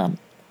him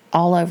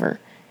all over.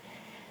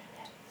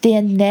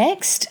 Then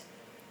next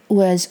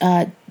was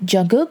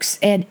Jungkook's,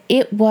 and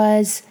it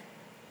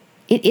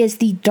is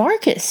the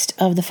darkest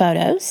of the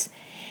photos.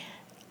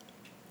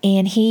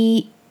 And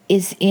he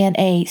is in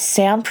a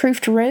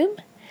soundproofed room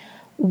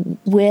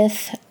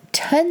with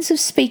tons of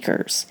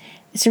speakers.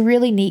 It's a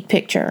really neat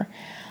picture.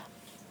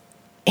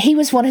 He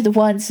was one of the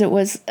ones that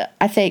was,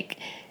 I think,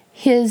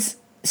 his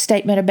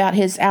statement about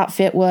his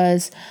outfit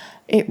was,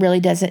 it really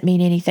doesn't mean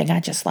anything, I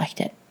just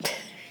liked it.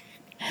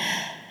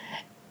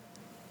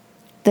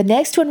 The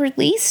next one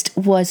released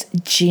was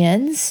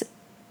Jin's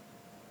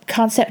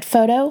concept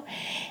photo,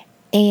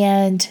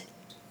 and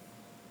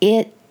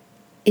it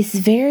is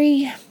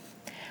very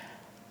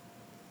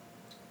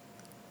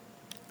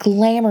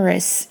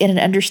glamorous in an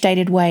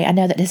understated way. I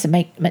know that doesn't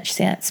make much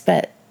sense,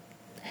 but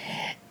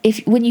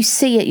when you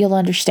see it, you'll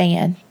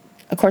understand.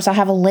 Of course, I'll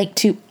have a link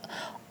to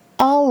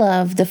all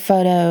of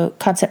the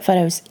concept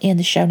photos in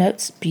the show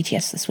notes,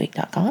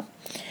 btsthisweek.com.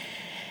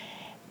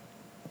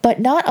 But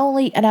not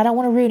only, and I don't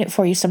want to ruin it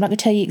for you, so I'm not going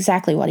to tell you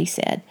exactly what he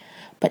said,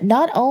 but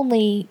not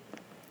only,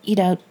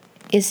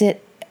 is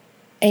it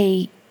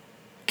a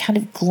kind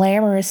of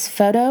glamorous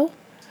photo,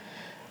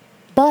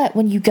 but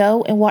when you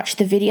go and watch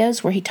the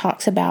videos where he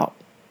talks about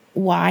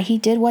why he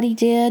did what he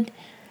did,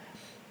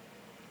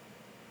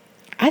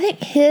 I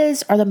think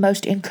his are the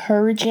most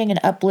encouraging and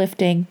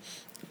uplifting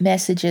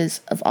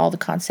messages of all the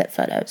concept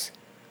photos.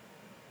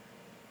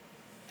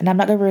 And I'm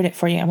not going to ruin it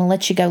for you. I'm going to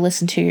let you go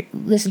listen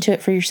to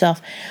it for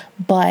yourself.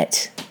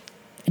 But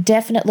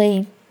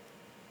definitely,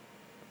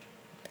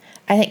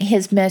 I think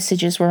his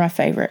messages were my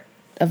favorite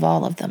of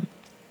all of them.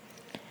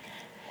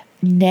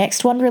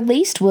 Next one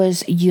released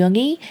was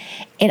Yoongi,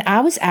 and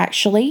I was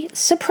actually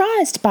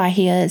surprised by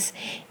his.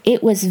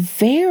 It was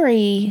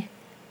very,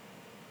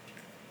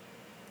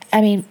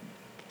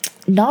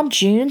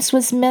 Namjoon's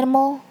was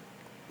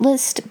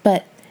minimalist,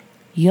 but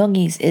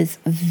Yoongi's is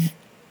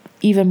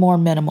even more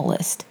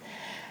minimalist.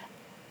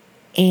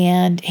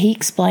 And he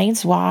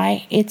explains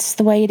why it's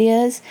the way it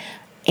is.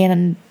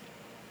 And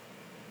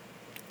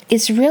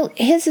his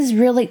is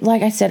really,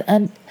 like I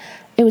said,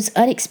 it was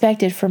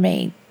unexpected for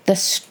me.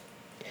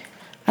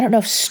 I don't know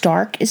if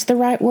stark is the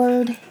right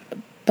word,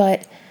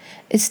 but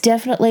it's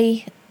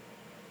definitely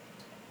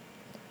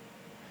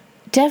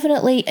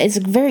it's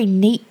a very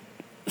neat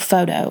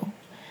photo.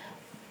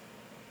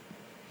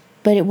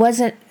 But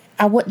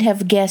I wouldn't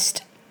have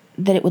guessed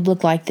that it would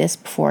look like this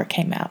before it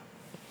came out.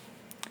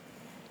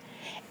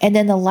 And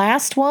then the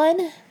last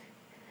one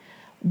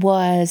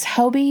was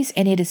Hobi's,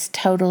 and it is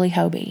totally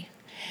Hobie.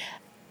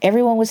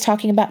 Everyone was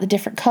talking about the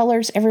different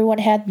colors everyone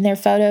had in their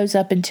photos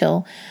up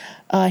until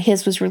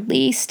his was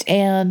released,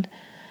 and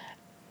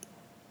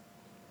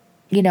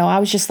I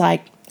was just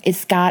like,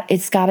 it's got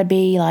to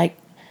be like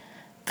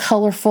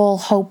colorful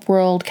Hope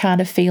World kind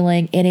of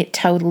feeling, and it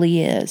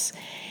totally is.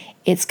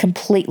 It's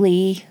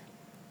completely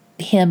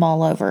him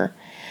all over.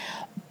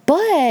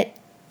 But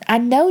I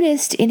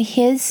noticed in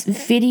his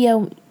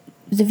video,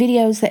 the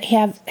videos that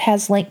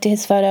has linked to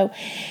his photo,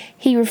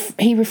 he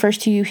refers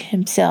to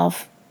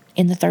himself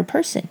in the third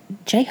person,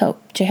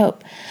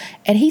 J-Hope.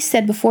 And he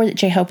said before that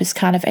J-Hope is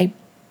kind of it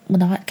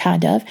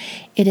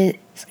is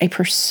a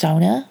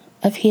persona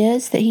of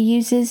his that he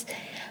uses.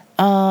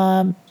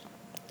 So,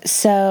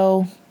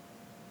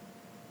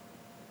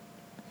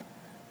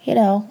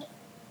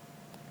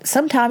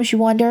 sometimes you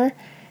wonder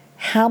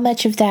how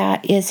much of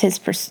that is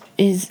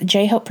is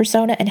J-Hope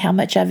persona and how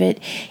much of it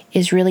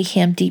is really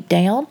him deep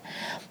down.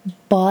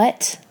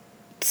 But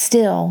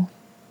still,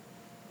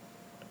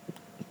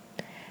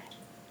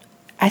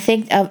 I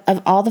think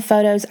of all the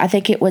photos, I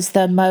think it was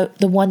the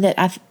one that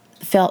I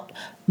felt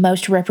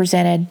most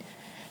represented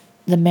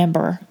the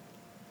member,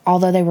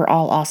 although they were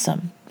all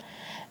awesome.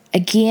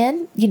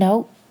 Again,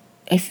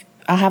 if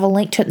I'll have a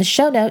link to it in the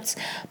show notes,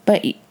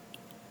 but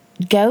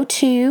go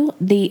to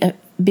the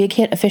Big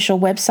Hit official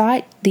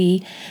website,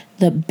 the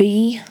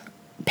B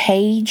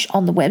page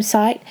on the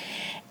website,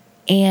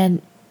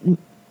 and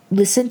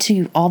listen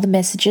to all the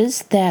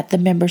messages that the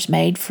members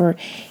made for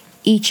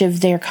each of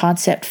their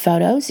concept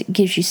photos. It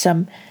gives you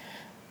some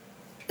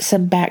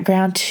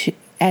background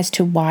as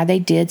to why they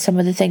did some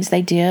of the things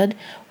they did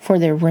for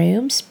their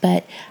rooms.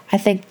 But I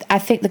think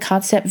the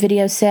concept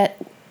the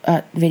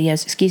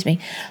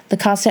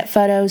concept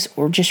photos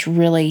were just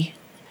really,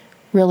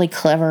 really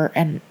clever,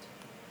 and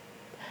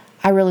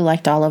I really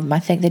liked all of them. I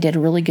think they did a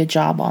really good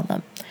job on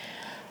them.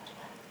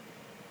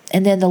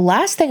 And then the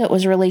last thing that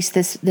was released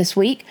this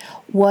week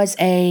was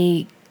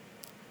a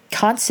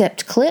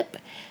concept clip,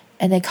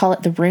 and they call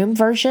it the room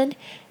version.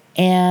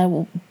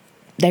 And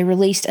they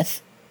released a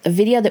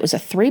video that was a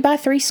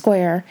 3x3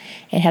 square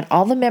and had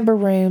all the member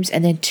rooms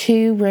and then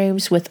 2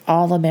 rooms with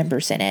all the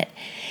members in it.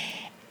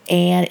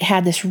 And it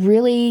had this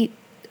really,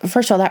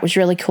 first of all, that was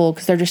really cool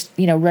because they're just,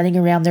 running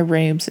around their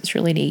rooms. It's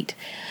really neat.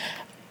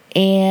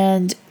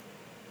 And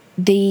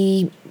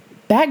the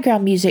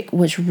background music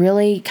was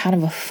really kind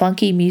of a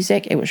funky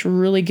music. It was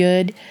really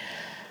good.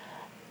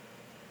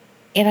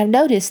 And I've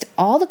noticed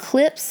all the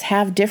clips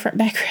have different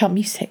background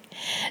music.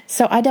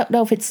 So I don't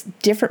know if it's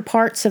different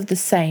parts of the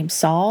same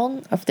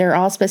song, if they're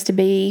all supposed to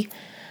be,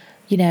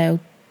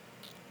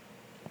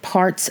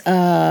 parts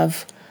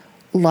of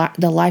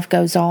the Life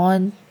Goes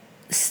On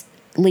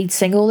lead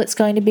single that's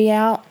going to be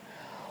out,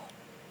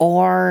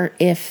 or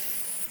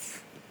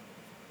if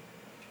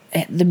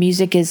the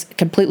music is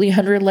completely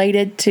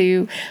unrelated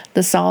to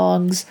the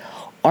songs,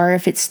 or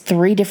if it's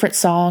 3 different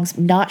songs.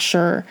 Not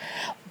sure.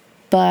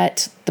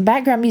 But the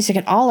background music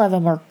in all of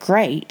them are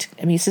great.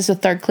 I mean, this is the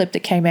 3rd clip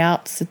that came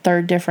out. It's the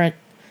 3rd different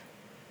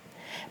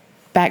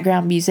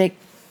background music.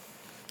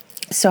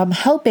 So I'm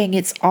hoping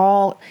it's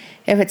all,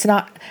 if it's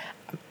not,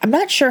 I'm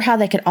not sure how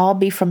they could all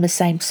be from the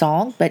same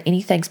song, but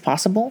anything's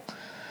possible.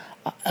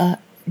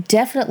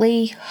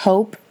 Definitely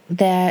hope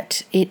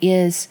that it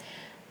is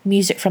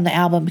music from the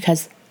album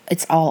because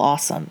it's all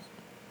awesome.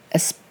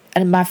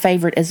 And my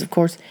favorite is, of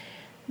course,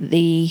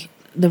 the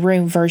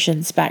room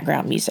version's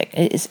background music.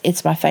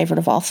 It's my favorite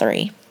of all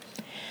 3.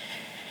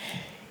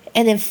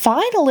 And then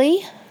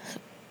finally,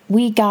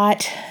 we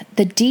got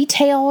the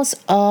details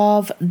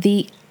of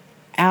the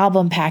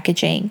album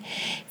packaging.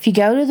 If you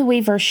go to the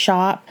Weverse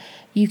shop,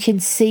 you can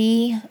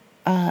see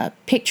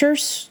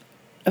pictures,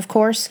 of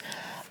course.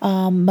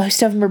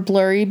 Most of them are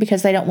blurry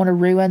because they don't want to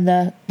ruin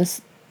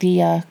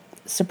the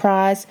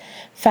surprise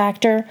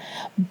factor,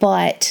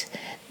 but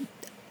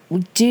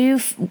we do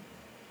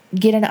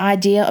get an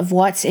idea of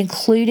what's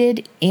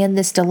included in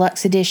this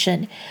deluxe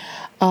edition.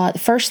 The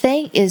first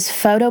thing is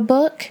photo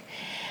book.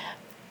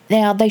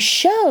 Now they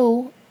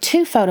show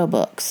 2 photo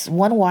books,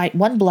 one white,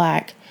 one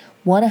black,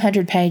 one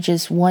 100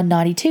 pages, one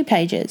 92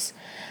 pages,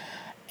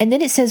 and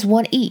then it says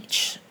 1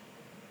 each.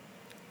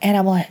 And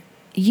I'm like,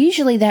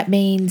 usually that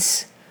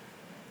means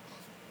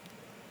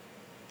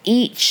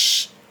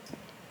each,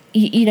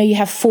 you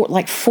have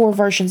 4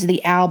 versions of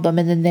the album,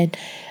 and then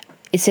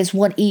it says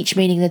 1 each,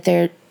 meaning that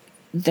there'd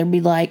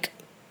be like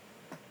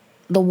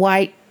the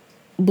white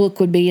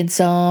book would be in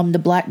some, the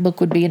black book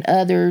would be in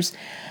others.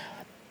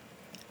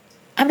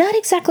 I'm not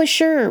exactly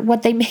sure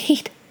what they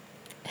made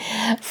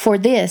for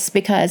this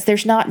because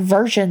there's not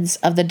versions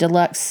of the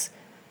deluxe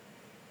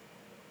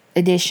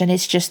edition.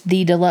 It's just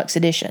the deluxe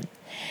edition.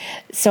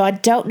 So I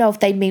don't know if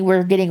they mean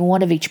we're getting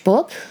 1 of each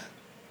book,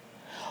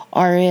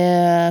 or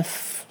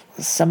if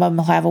some of them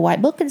will have a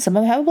white book and some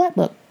of them have a black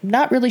book.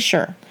 Not really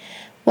sure.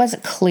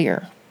 Wasn't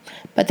clear.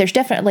 But there's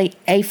definitely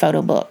a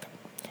photo book.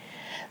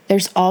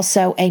 There's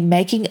also a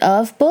making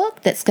of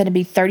book that's going to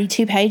be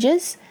 32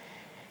 pages.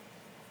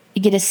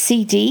 You get a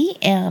CD,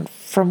 and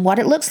from what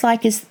it looks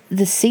like is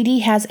the CD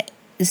has,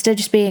 instead of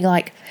just being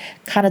like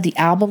kind of the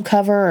album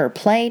cover or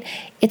plain,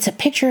 it's a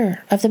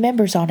picture of the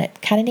members on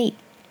it. Kind of neat.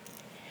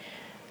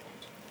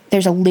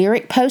 There's a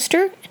lyric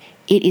poster.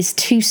 It is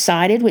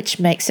 2-sided, which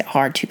makes it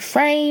hard to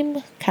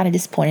frame. Kind of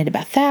disappointed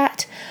about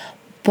that.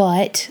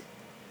 But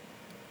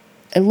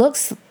it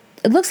looks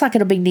like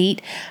it'll be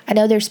neat. I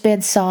know there's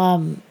been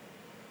some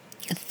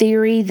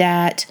theory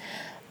that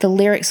the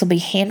lyrics will be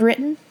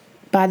handwritten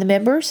by the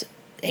members,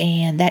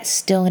 and that's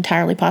still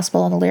entirely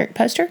possible on the lyric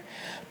poster,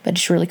 but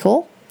it's really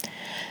cool.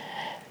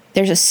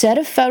 There's a set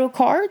of photo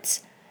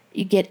cards.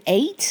 You get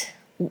 8,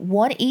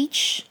 1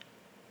 each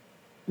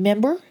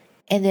member,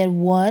 and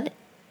then 1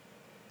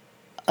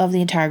 of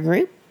the entire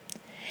group.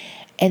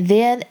 And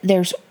then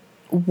there's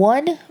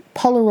 1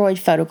 Polaroid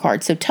photo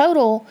card. So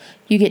total,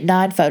 you get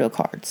 9 photo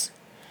cards.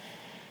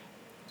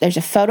 There's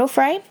a photo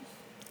frame,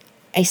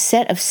 a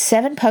set of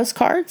 7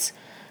 postcards.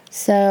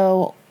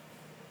 So,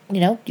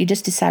 you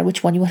just decide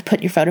which one you want to put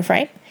in your photo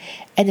frame.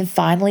 And then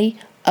finally,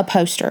 a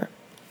poster.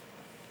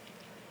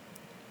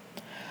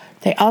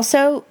 They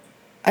also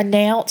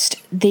announced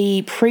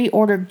the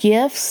pre-order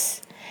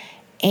gifts,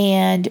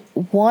 and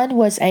one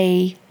was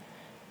a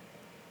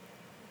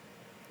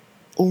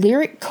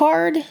lyric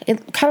card.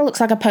 It kind of looks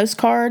like a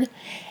postcard,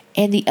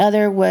 and the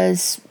other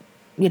was,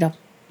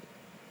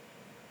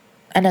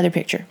 another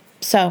picture.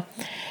 So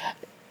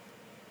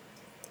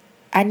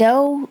I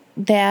know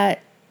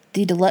that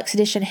the deluxe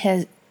edition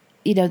has,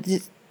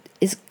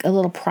 is a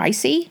little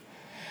pricey,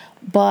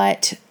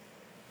 but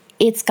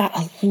it's got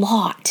a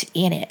lot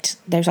in it.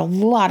 There's a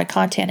lot of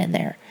content in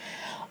there.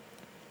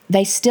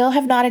 They still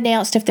have not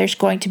announced if there's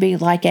going to be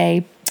like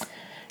a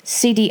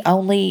CD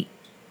only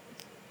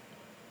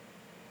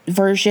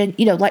version.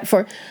 Like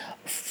for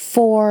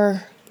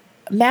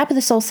Map of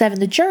the Soul 7,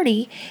 The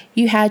Journey,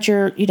 you had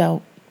your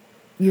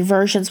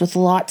versions with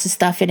lots of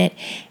stuff in it,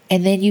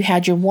 and then you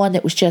had your one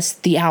that was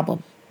just the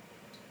album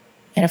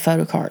and a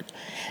photo card.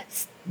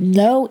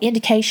 No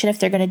indication if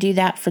they're going to do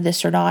that for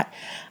this or not.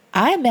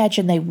 I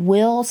imagine they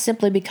will,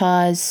 simply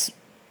because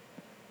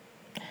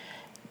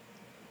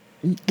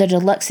the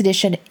deluxe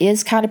edition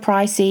is kind of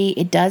pricey.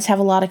 It does have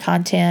a lot of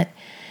content,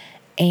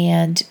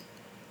 and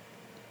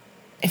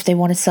if they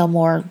want to sell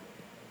more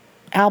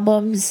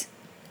albums,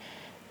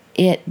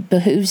 it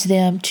behooves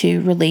them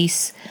to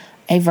release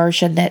a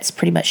version that's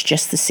pretty much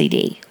just the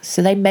CD.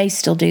 So they may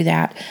still do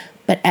that,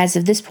 but as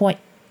of this point,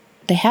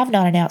 they have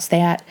not announced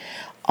that.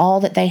 All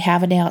that they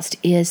have announced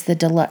is the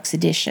deluxe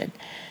edition.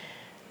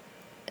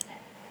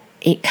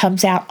 It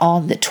comes out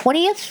on the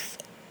 20th.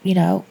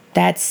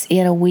 That's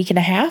in a week and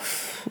a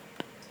half.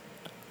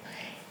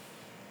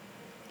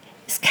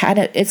 It's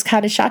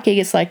kind of shocking.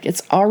 It's like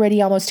it's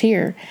already almost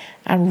here.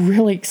 I'm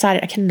really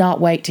excited. I cannot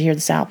wait to hear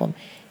this album.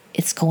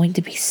 It's going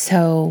to be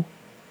so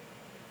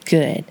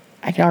good.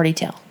 I can already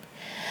tell.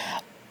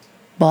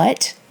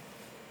 But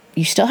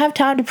you still have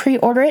time to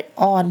pre-order it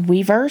on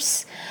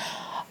Weverse,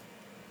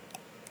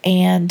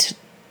 and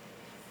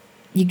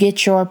you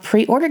get your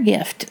pre-order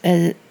gift.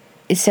 It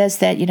says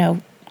that,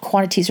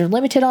 quantities are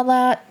limited on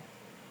that.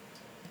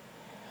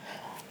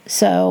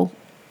 So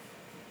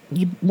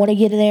you want to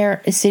get in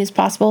there as soon as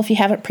possible if you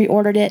haven't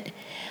pre-ordered it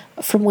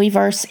from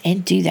Weverse,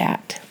 and do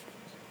that.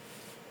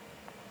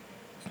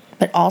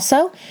 But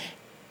also,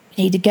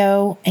 you need to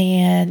go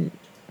and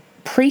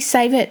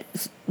pre-save it,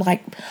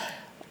 like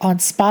on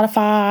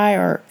Spotify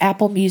or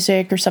Apple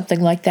Music or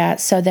something like that,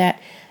 so that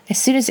as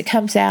soon as it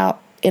comes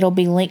out, it'll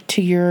be linked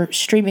to your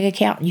streaming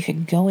account and you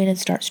can go in and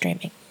start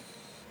streaming.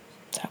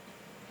 So,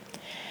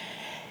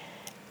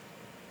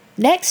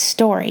 next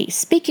story.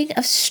 Speaking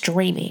of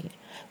streaming,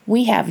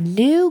 we have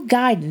new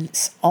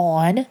guidance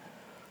on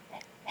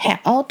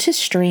how to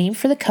stream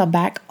for the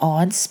comeback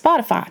on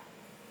Spotify.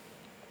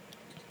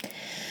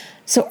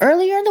 So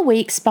earlier in the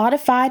week,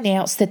 Spotify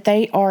announced that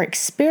they are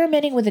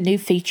experimenting with a new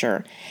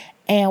feature.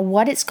 And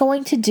what it's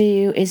going to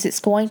do is it's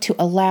going to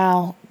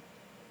allow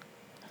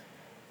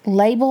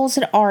labels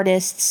and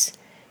artists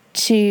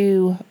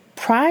to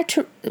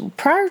I'm going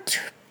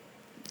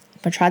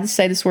to try to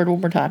say this word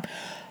one more time.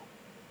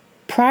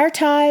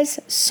 Prioritize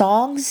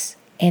songs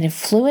and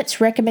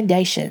influence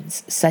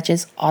recommendations, such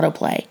as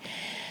autoplay.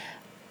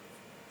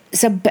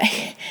 So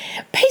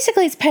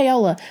basically it's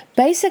payola.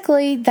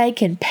 Basically they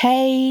can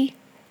pay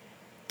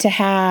to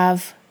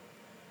have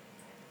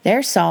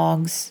their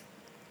songs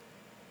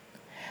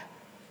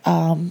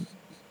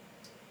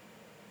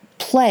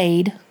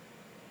played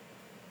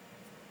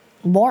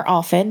more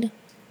often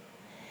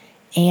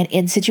and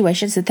in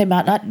situations that they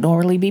might not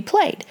normally be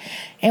played.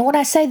 And when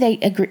I say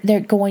they're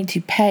going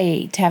to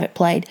pay to have it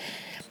played,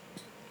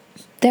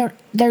 they're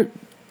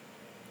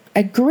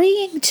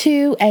agreeing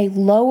to a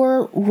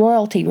lower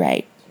royalty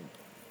rate.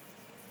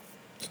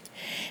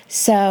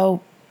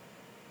 So,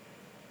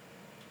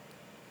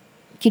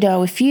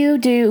 if you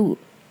do,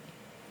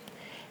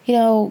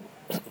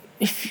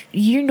 if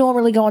you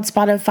normally go on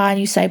Spotify and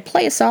you say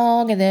play a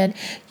song and then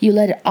you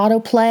let it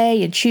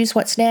autoplay and choose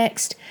what's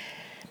next,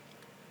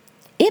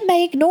 it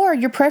may ignore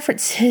your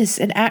preferences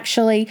and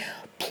actually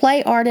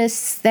play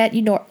artists that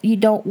you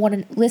don't want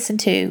to listen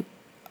to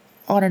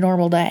on a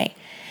normal day.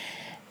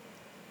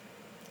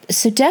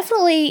 So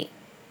definitely,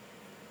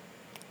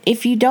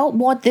 if you don't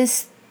want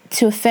this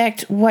to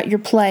affect what you're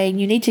playing,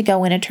 you need to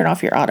go in and turn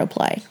off your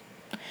autoplay.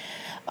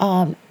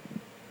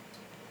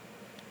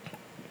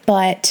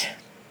 But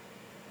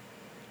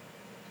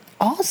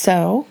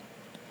also,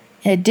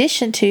 in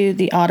addition to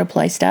the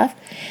autoplay stuff,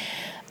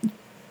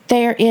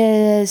 there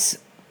is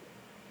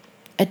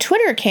a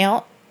Twitter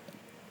account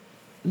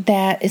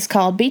that is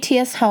called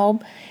BTS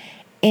Home,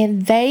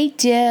 and they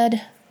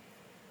did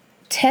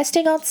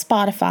testing on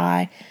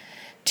Spotify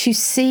to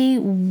see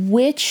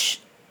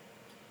which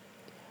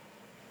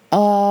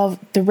of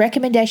the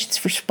recommendations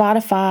for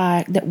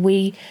Spotify that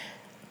we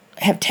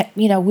have,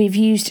 we've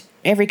used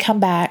every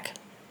comeback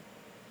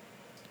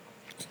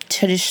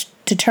to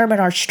determine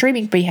our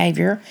streaming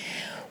behavior,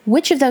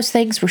 which of those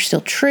things were still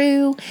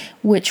true,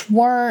 which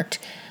weren't,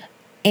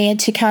 and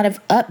to kind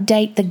of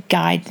update the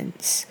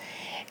guidance.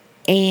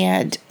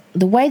 And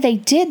the way they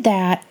did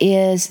that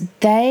is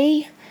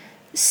they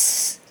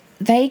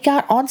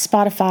got on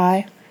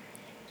Spotify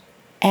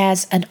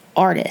as an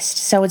artist.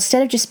 So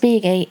instead of just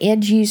being an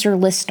end user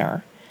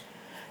listener,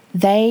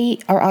 they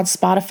are on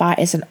Spotify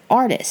as an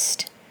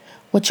artist,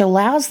 which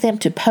allows them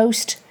to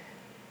post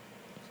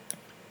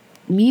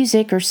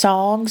music or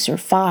songs or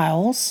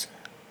files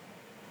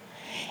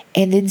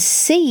and then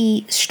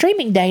see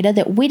streaming data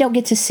that we don't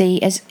get to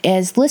see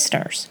as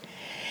listeners.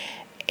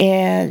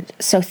 And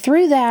so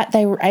through that,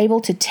 they were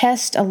able to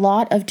test a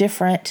lot of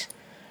different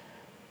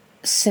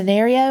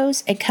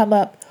scenarios and come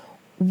up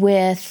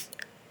with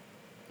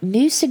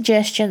new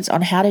suggestions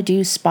on how to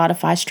do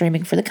Spotify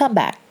streaming for the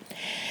comeback.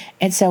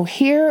 And so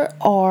here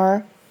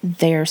are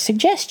their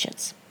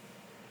suggestions.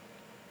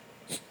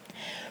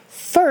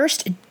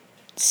 First,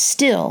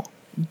 still,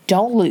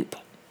 don't loop.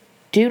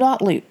 Do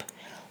not loop.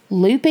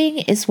 Looping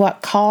is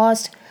what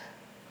caused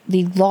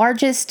the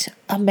largest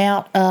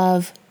amount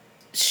of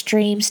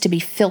streams to be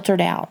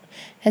filtered out.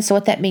 And so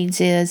what that means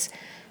is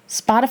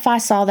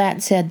Spotify saw that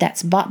and said,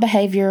 that's bot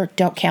behavior,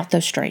 don't count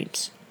those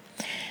streams.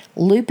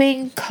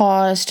 Looping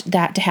caused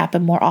that to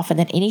happen more often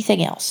than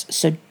anything else.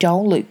 So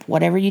don't loop,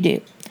 whatever you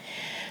do.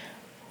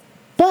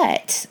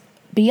 But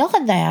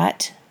beyond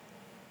that,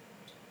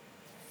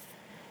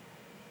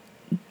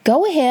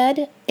 go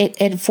ahead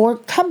and for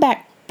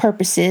comeback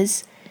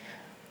purposes,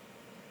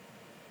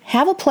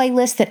 have a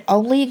playlist that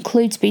only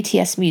includes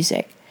BTS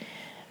music.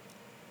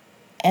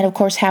 And of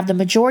course, have the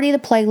majority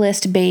of the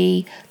playlist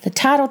be the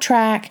title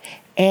track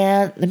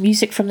and the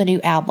music from the new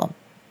album.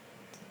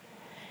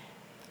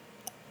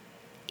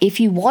 If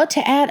you want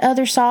to add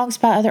other songs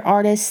by other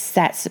artists,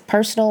 that's a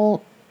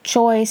personal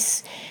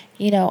choice.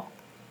 You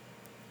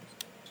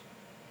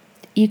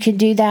can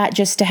do that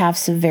just to have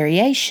some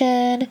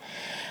variation.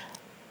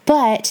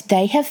 But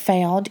they have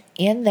found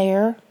in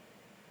their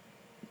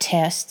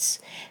tests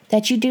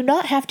that you do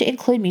not have to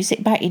include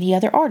music by any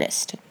other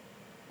artist.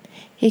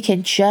 It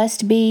can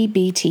just be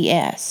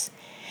BTS.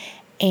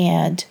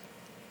 And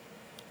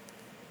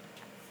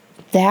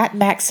that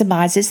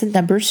maximizes the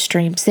number of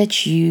streams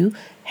that you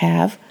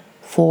have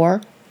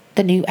for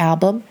the new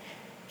album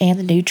and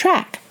the new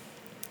track.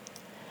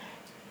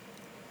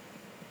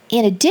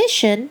 In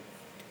addition,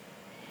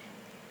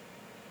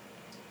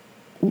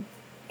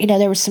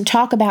 there was some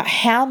talk about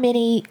how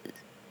many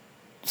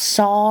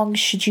songs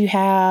should you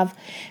have.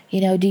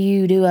 Do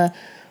you do a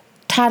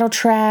title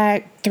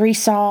track, 3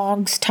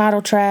 songs,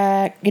 title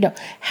track?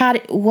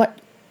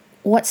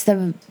 What's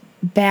the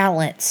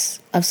balance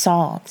of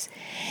songs?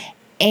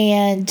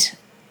 And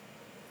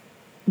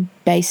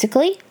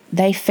basically,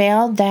 they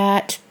found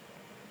that,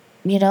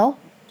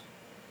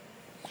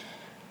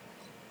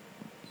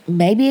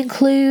 maybe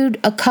include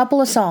a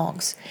couple of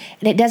songs.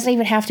 And it doesn't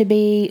even have to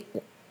be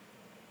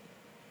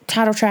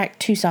title track,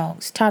 2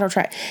 songs, title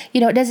track. It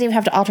doesn't even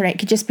have to alternate. It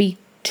could just be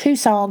 2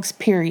 songs,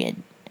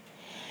 period.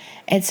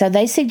 And so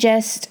they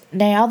suggest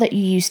now that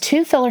you use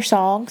 2 filler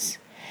songs.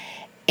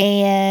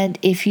 And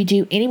if you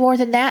do any more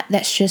than that,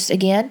 that's just,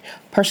 again,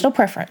 personal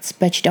preference.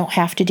 But you don't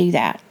have to do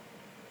that.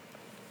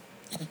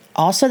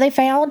 Also, they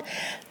found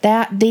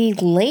that the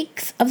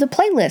length of the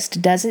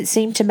playlist doesn't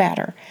seem to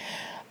matter.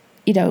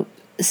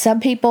 Some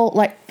people,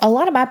 like a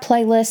lot of my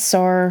playlists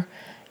are,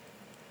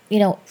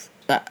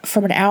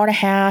 from an hour and a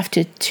half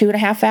to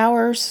 2.5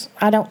 hours.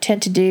 I don't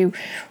tend to do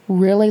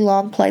really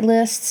long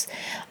playlists,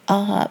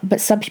 but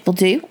some people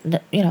do,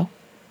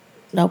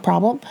 no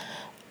problem.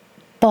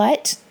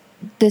 But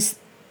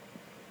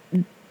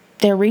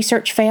their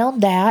research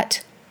found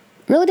that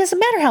it really doesn't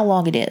matter how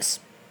long it is.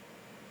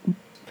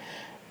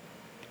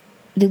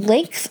 The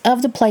length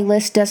of the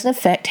playlist doesn't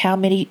affect how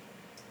many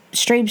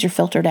streams are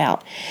filtered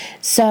out.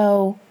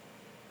 So,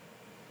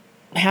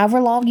 however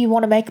long you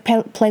want to make a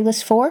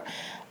playlist for,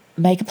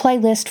 make a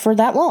playlist for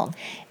that long.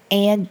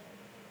 And,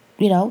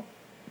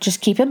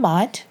 just keep in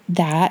mind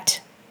that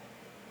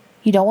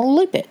you don't want to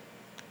loop it.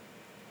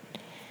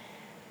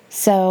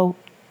 So,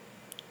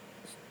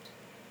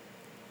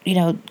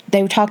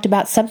 they talked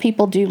about some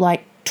people do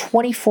like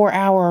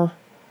 24-hour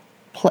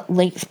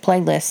length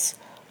playlists.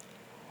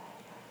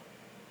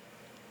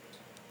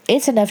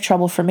 It's enough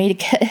trouble for me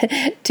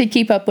to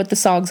keep up with the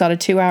songs on a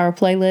 2-hour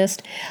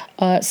playlist.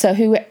 So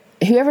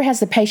whoever has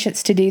the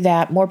patience to do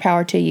that, more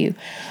power to you.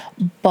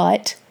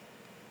 But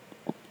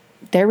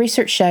their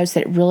research shows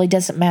that it really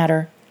doesn't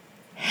matter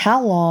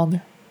how long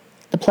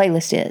the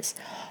playlist is.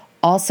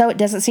 Also, it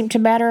doesn't seem to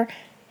matter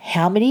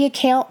how many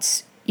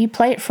accounts you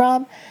play it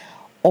from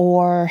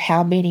or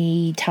how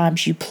many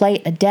times you play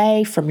it a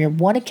day from your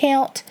one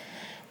account.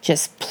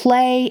 Just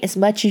play as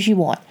much as you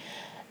want.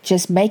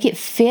 Just make it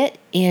fit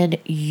in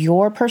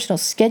your personal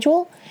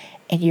schedule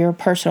and your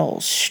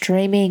personal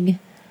streaming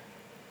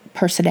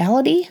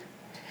personality.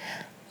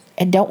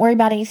 And don't worry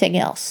about anything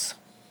else.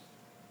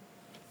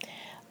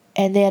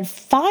 And then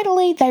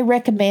finally, they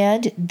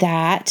recommend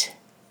that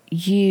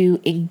you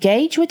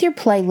engage with your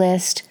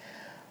playlist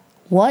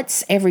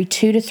once every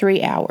 2 to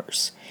 3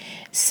 hours.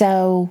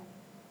 So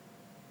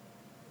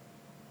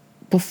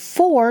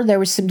before there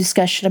was some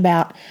discussion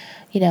about,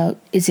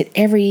 is it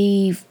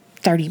every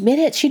 30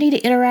 minutes you need to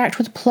interact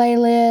with the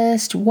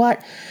playlist?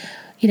 What,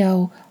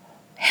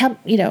 how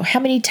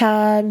many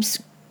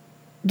times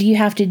do you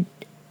have to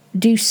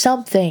do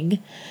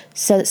something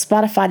so that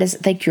Spotify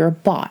doesn't think you're a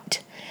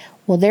bot?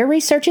 Well, their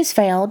research has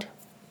found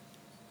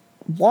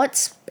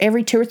once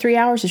every 2 or 3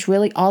 hours is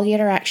really all the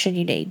interaction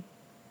you need.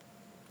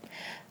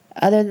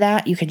 Other than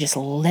that, you can just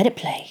let it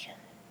play.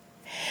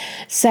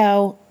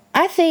 So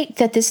I think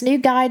that this new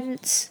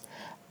guidance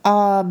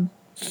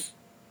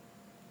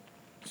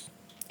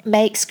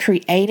makes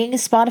creating a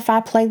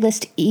Spotify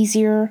playlist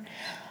easier.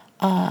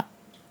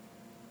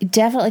 It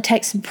definitely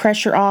takes some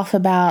pressure off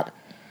about,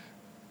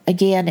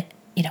 again,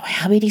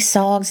 how many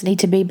songs need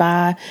to be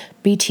by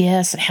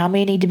BTS and how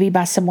many need to be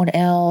by someone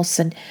else.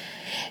 And,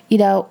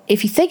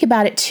 if you think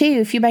about it too,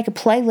 if you make a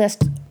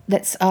playlist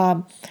that's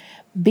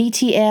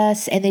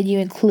BTS and then you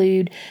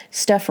include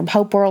stuff from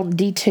Hope World and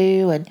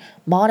D2 and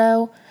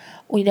Mono,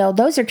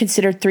 those are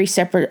considered 3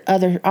 separate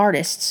other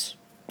artists.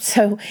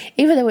 So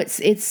even though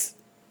it's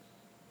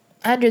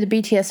under the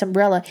BTS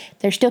umbrella,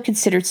 they're still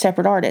considered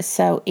separate artists.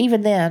 So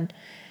even then,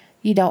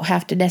 you don't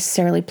have to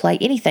necessarily play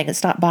anything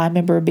that's not by a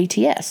member of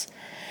BTS.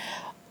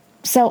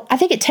 So I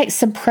think it takes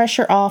some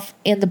pressure off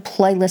in the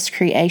playlist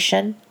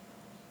creation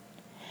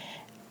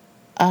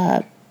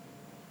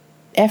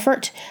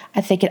effort.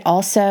 I think it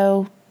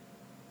also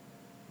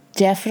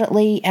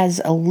definitely,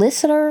 as a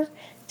listener,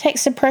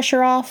 takes some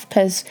pressure off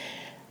because,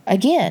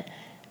 again,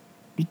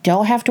 you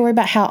don't have to worry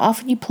about how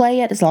often you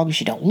play it as long as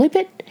you don't loop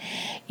it.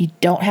 You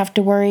don't have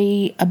to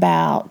worry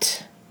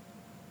about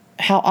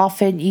how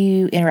often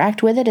you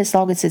interact with it as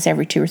long as it's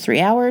every 2 or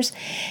 3 hours.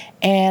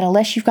 And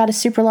unless you've got a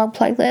super long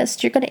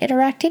playlist, you're going to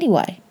interact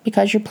anyway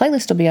because your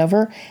playlist will be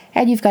over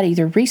and you've got to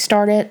either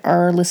restart it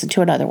or listen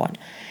to another one.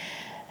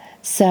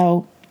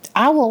 So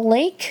I will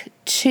link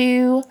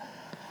to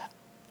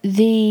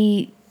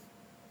the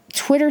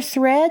Twitter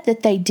thread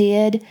that they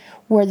did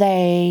where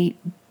they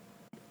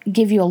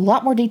give you a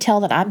lot more detail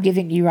than I'm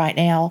giving you right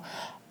now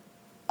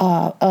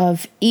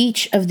of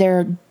each of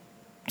their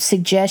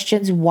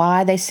suggestions,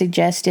 why they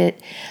suggest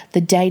it,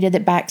 the data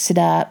that backs it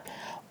up.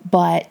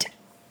 But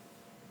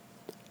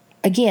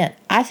again,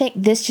 I think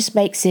this just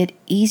makes it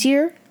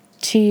easier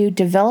to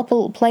develop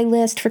a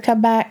playlist for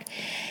Comeback.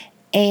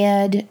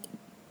 And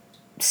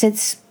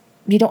since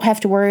you don't have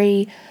to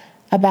worry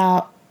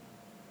about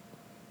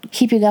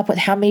keeping up with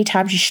how many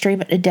times you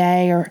stream it a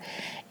day, or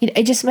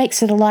it just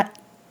makes it a lot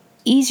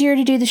easier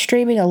to do the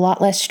streaming, a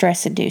lot less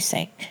stress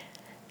inducing.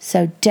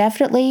 So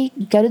definitely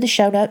go to the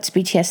show notes,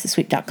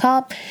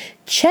 btsthisweek.com.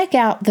 Check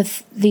out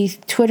the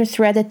Twitter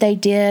thread that they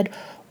did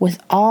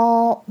with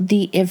all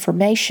the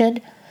information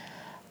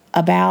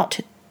about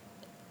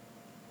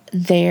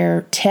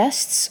their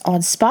tests on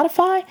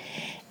Spotify.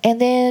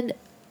 And then,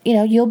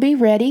 you'll be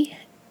ready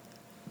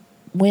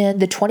when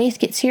the 20th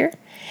gets here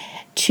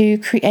to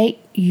create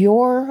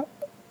your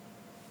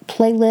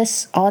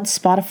playlists on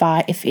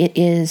Spotify if it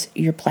is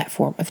your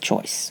platform of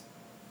choice.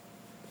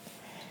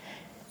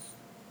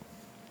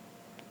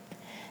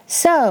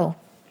 So,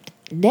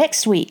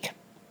 next week,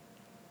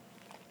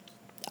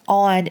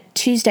 on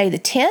Tuesday the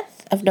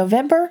 10th of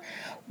November,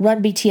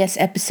 Run BTS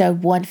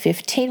episode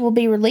 115 will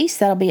be released.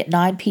 That'll be at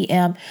 9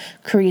 p.m.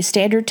 Korea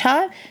Standard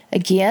Time.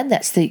 Again,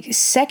 that's the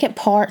second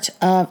part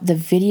of the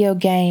video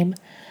game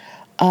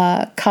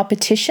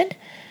competition.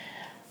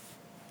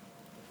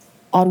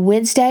 On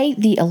Wednesday,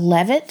 the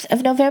 11th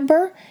of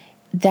November,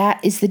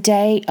 that is the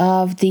day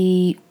of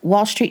the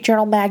Wall Street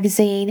Journal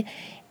Magazine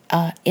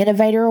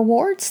Innovator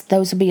Awards.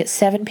 Those will be at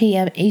 7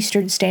 p.m.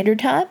 Eastern Standard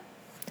Time.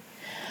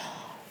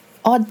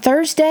 On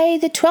Thursday,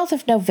 the 12th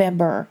of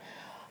November,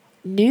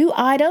 new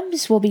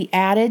items will be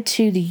added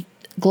to the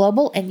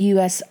global and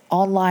U.S.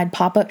 online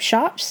pop-up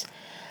shops.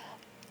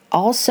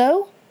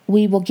 Also,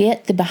 we will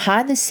get the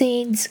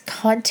behind-the-scenes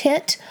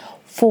content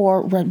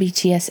for Run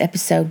BTS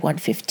episode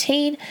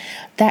 115.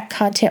 That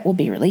content will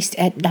be released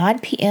at 9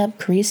 p.m.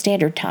 Korea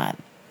Standard Time.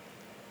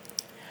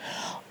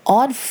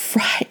 On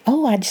Friday,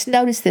 I just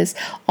noticed this.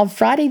 On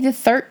Friday the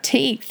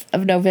 13th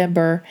of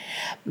November,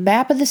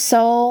 Map of the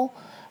Soul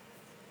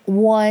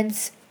 1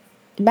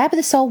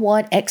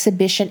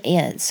 exhibition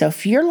ends. So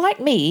if you're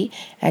like me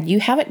and you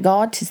haven't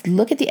gone to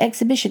look at the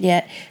exhibition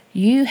yet,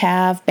 you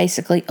have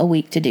basically a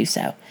week to do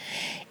so.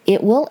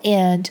 It will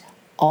end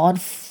on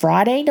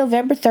Friday,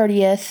 November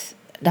 13th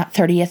at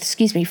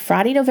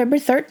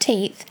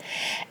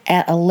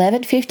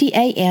 11:50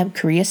 a.m.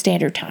 Korea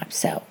Standard Time.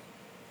 So,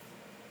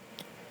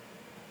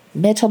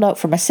 mental note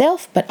for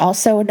myself, but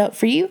also a note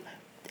for you.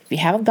 If you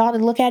haven't gone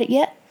and look at it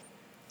yet,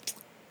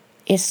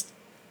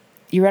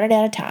 you're running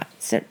out of time,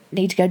 so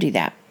need to go do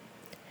that.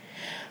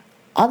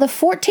 On the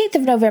 14th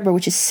of November,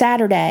 which is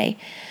Saturday,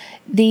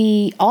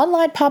 the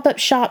online pop-up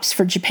shops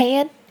for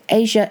Japan,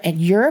 Asia,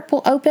 and Europe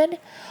will open.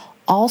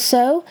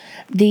 Also,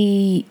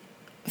 the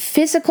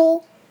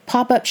physical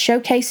pop-up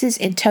showcases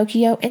in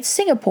Tokyo and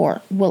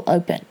Singapore will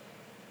open.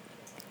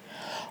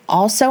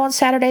 Also on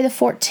Saturday the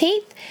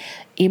 14th,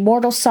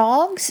 Immortal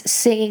Songs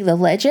Singing the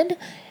Legend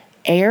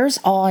airs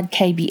on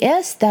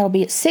KBS. That'll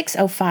be at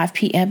 6:05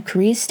 p.m.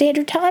 Korea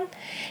Standard Time.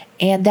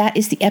 And that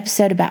is the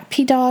episode about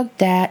P-Dog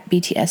that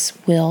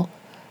BTS will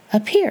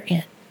appear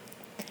in.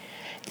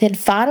 Then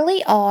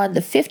finally, on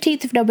the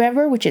 15th of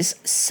November, which is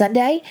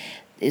Sunday,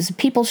 is the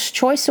People's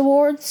Choice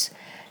Awards.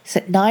 It's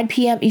at 9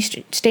 p.m.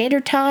 Eastern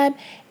Standard Time,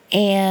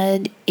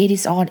 and it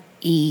is on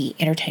E!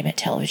 Entertainment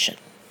Television.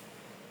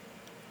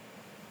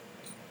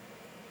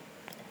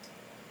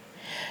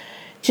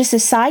 Just a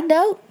side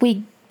note,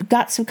 we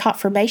got some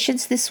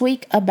confirmations this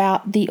week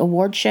about the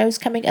award shows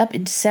coming up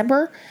in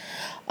December.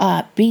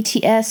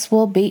 BTS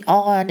will be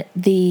on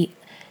the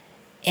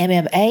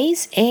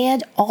MMAs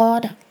and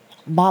on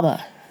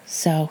Mama.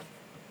 So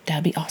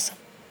that'd be awesome.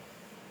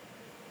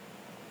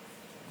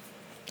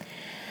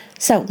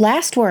 So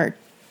last word.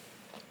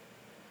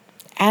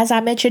 As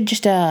I mentioned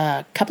just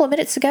a couple of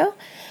minutes ago,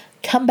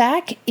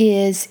 Comeback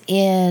is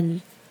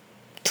in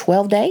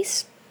 12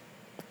 days.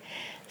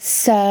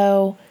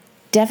 So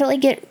definitely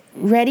get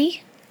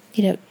ready.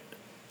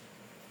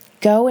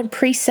 Go and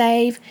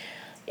pre-save.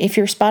 If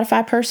you're a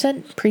Spotify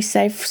person,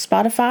 pre-save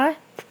Spotify.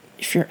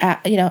 If you're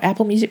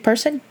Apple Music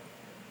person,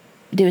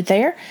 do it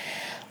there.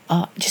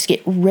 Just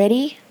get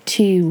ready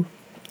to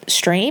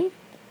stream.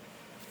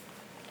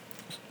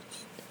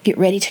 Get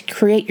ready to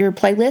create your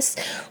playlist.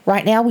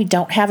 Right now, we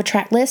don't have a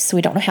track list, so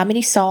we don't know how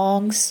many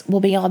songs will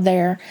be on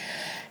there.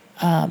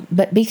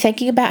 But be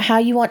thinking about how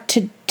you want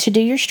to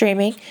do your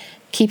streaming.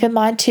 Keep in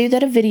mind, too,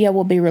 that a video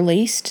will be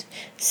released.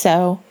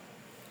 So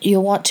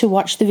you'll want to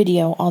watch the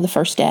video on the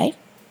first day.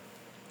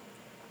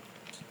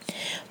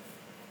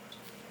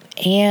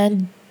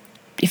 And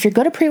if you're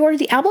going to pre-order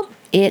the album,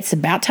 it's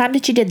about time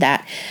that you did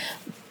that.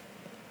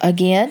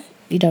 Again,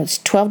 it's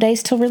 12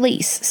 days till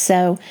release.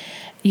 So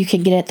you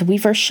can get it at the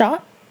Weverse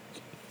shop.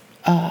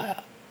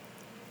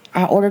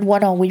 I ordered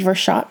one on Weverse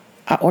shop.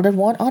 I ordered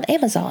one on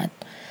Amazon.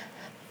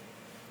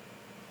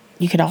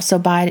 You can also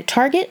buy it at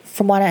Target.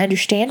 From what I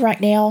understand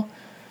right now,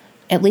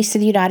 at least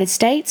in the United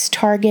States,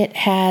 Target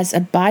has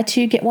a buy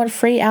two, get one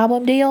free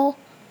album deal.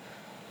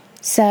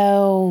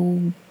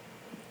 So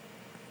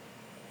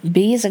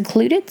B is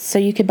included, so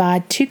you could buy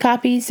 2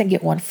 copies and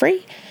get one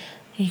free.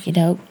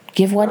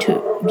 Give one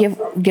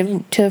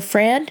to a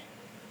friend.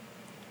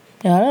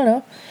 I don't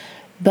know,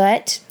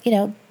 but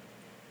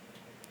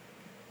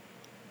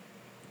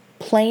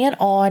plan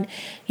on.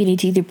 You need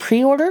to either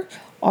pre-order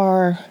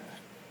or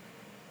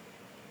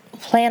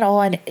plan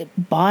on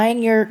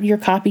buying your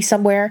copy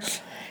somewhere.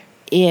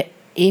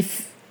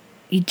 If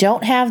you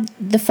don't have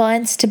the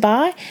funds to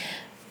buy,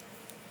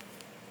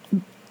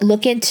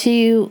 look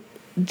into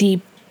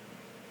the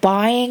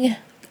buying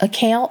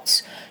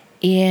accounts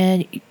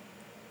in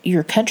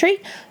your country.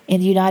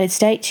 In the United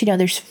States,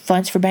 there's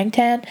funds for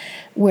Bangtan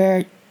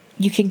where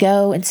you can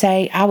go and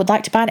say, I would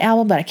like to buy an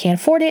album, but I can't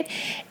afford it.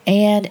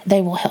 And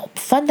they will help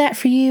fund that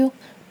for you.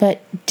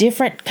 But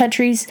different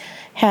countries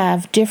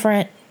have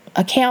different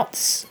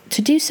accounts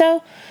to do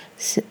so.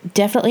 So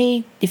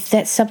definitely, if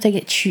that's something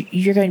that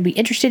you're going to be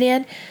interested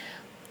in,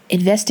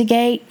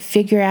 investigate,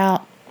 figure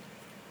out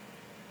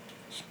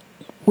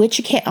which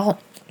account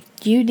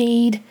you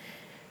need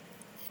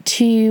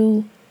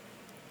to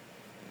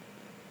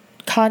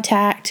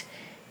contact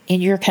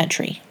in your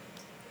country.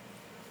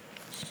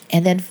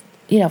 And then,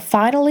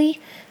 finally,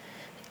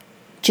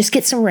 just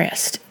get some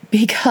rest,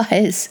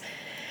 because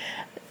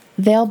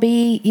they'll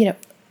be,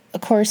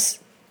 of course,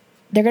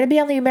 they're going to be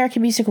on the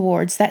American Music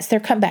Awards. That's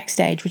their comeback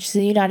stage, which is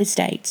in the United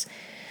States.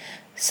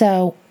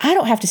 So I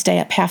don't have to stay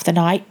up half the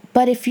night.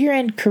 But if you're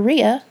in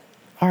Korea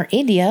or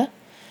India,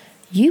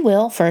 you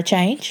will for a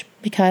change,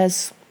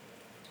 because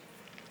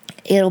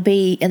it'll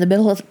be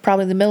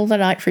probably the middle of the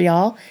night for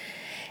y'all.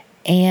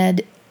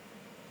 And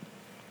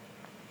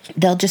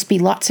there'll just be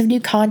lots of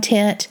new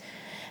content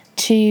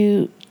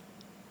to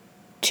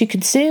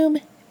consume,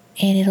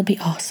 and it'll be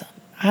awesome.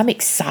 I'm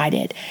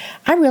excited.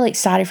 I'm really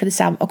excited for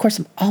this album. Of course,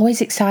 I'm always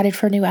excited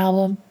for a new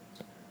album.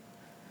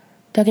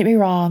 Don't get me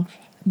wrong,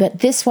 but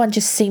this one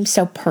just seems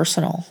so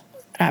personal.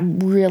 I'm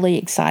really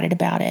excited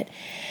about it.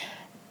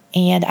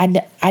 And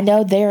I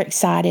know they're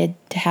excited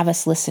to have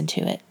us listen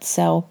to it.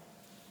 So,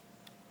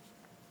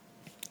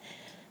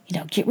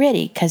 get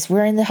ready, because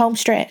we're in the home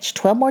stretch.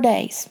 12 more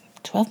days.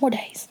 12 more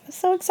days. I'm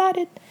so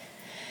excited.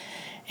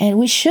 And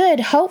we should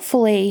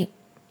hopefully,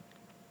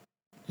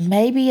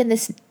 maybe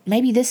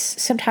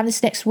sometime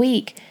this next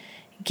week,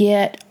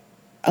 get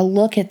a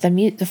look at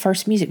the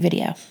first music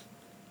video.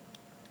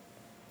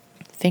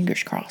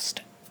 Fingers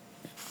crossed.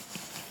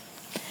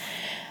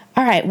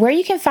 All right, where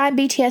you can find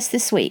BTS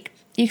this week.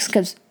 You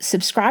can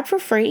subscribe for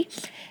free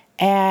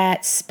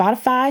at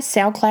Spotify,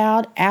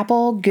 SoundCloud,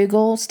 Apple,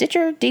 Google,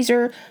 Stitcher,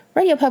 Deezer,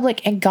 Radio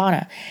Public, and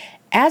Ghana.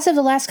 As of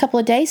the last couple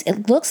of days,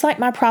 it looks like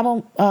my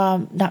problem,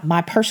 not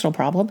my personal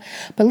problem,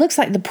 but it looks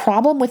like the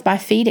problem with my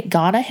feed at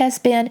Ghana has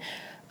been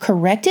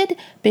corrected,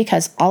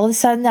 because all of a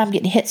sudden I'm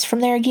getting hits from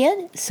there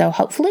again. So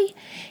hopefully,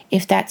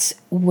 if that's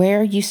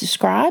where you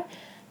subscribe,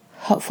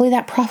 hopefully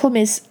that problem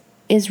is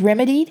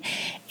remedied,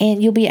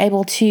 and you'll be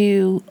able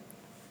to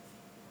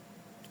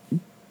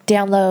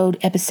download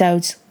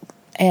episodes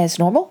as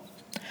normal.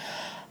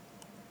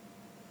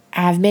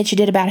 I've mentioned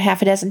it about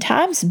half a dozen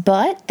times,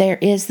 but there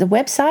is the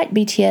website,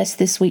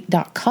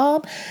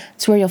 btsthisweek.com.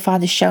 It's where you'll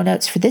find the show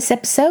notes for this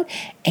episode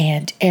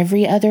and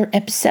every other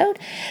episode.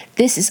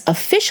 This is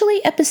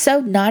officially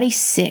episode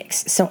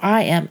 96, so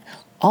I am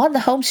on the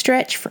home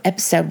stretch for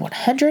episode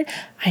 100.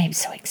 I am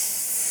so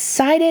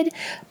excited.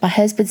 My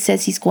husband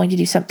says he's going to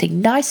do something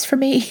nice for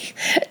me.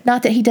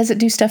 Not that he doesn't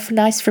do stuff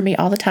nice for me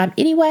all the time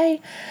anyway,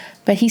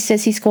 but he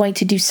says he's going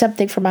to do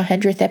something for my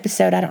 100th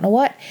episode. I don't know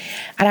what.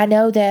 And I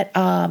know that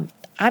I'm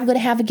going to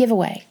have a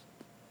giveaway.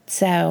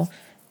 So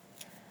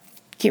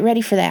get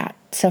ready for that.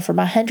 So for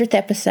my 100th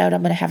episode,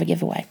 I'm going to have a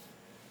giveaway.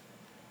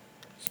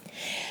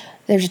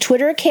 There's a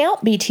Twitter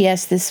account,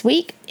 BTS This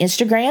Week,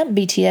 Instagram,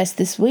 BTS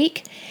This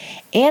Week,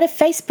 and a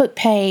Facebook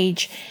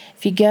page.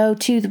 If you go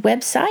to the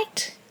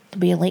website, there'll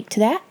be a link to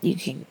that. You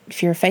can,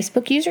 if you're a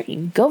Facebook user, you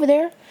can go over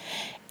there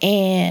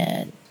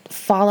and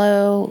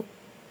follow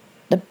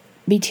the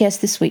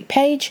BTS This Week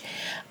page.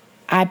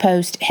 I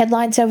post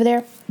headlines over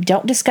there.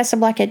 Don't discuss them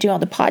like I do on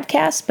the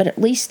podcast, but at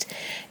least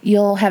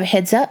you'll have a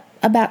heads up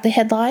about the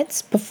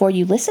headlines before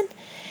you listen.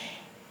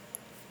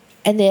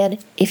 And then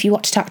if you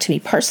want to talk to me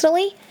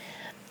personally,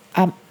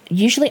 I'm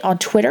usually on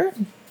Twitter,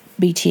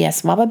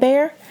 BTS Mama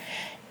Bear.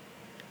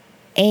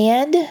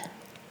 And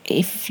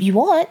if you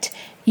want,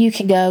 you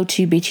can go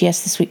to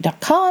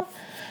btsthisweek.com,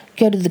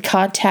 go to the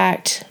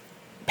contact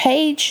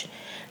page.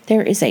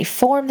 There is a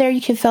form there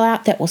you can fill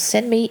out that will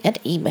send me an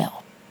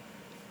email.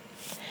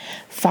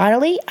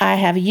 Finally, I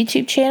have a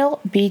YouTube channel,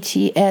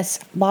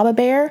 BTS Mama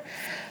Bear,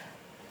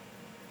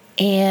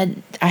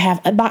 and I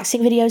have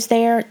unboxing videos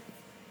there.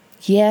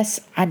 Yes,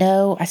 I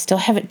know, I still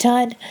haven't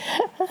done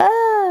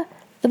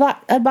the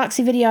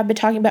unboxing video I've been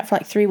talking about for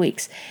like 3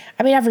 weeks.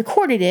 I mean, I've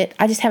recorded it,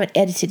 I just haven't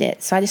edited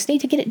it, so I just need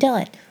to get it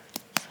done.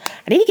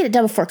 I need to get it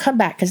done before I come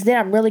back, because then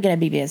I'm really going to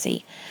be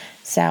busy.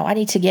 So I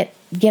need to get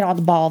on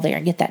the ball there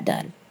and get that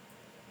done.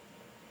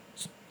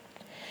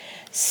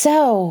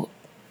 So,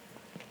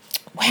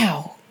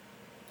 wow.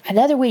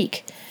 Another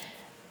week.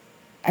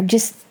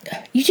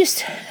 You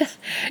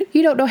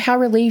don't know how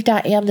relieved I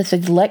am that the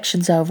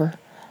election's over.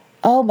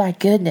 Oh my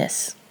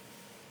goodness.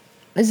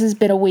 This has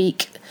been a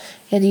week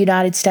in the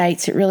United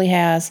States. It really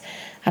has.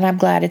 And I'm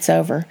glad it's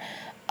over.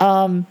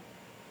 But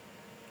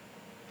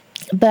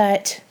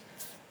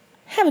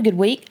have a good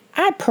week.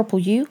 I purple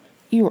you.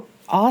 You are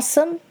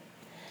awesome.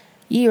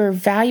 You are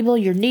valuable.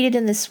 You're needed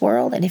in this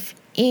world. And if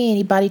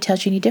anybody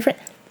tells you any different,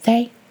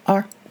 they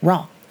are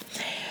wrong.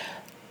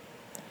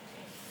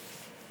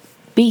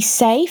 Be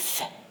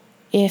safe.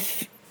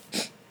 If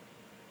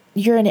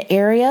you're in an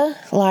area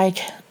like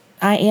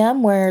I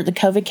am where the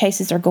COVID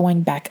cases are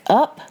going back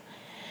up,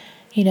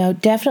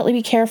 definitely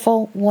be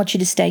careful. I want you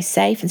to stay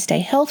safe and stay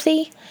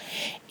healthy.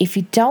 If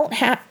you don't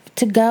have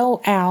to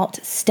go out,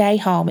 stay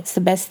home. It's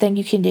the best thing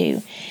you can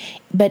do.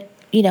 But,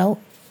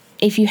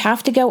 if you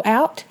have to go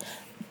out,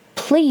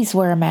 please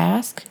wear a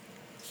mask.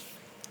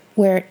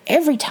 Wear it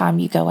every time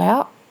you go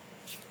out.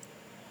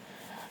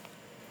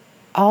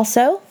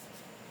 Also,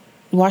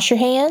 wash your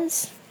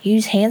hands.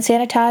 Use hand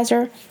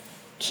sanitizer.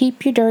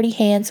 Keep your dirty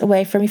hands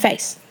away from your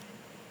face.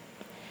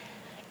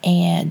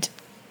 And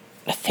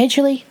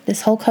eventually,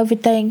 this whole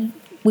COVID thing,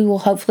 we will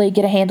hopefully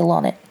get a handle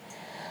on it.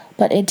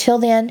 But until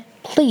then,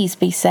 please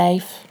be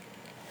safe.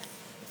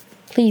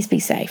 Please be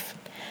safe.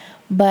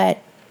 But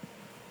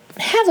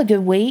have a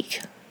good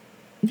week.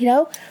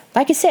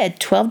 Like I said,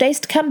 12 days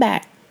to come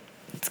back.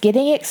 It's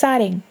getting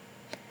exciting.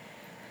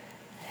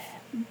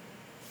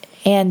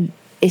 And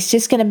it's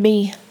just going to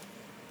be,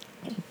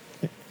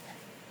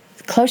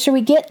 the closer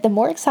we get, the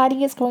more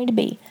exciting it's going to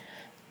be.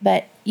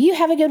 But you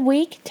have a good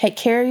week. Take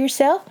care of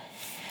yourself.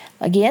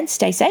 Again,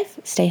 stay safe,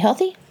 stay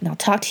healthy, and I'll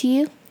talk to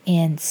you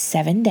in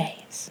 7 days.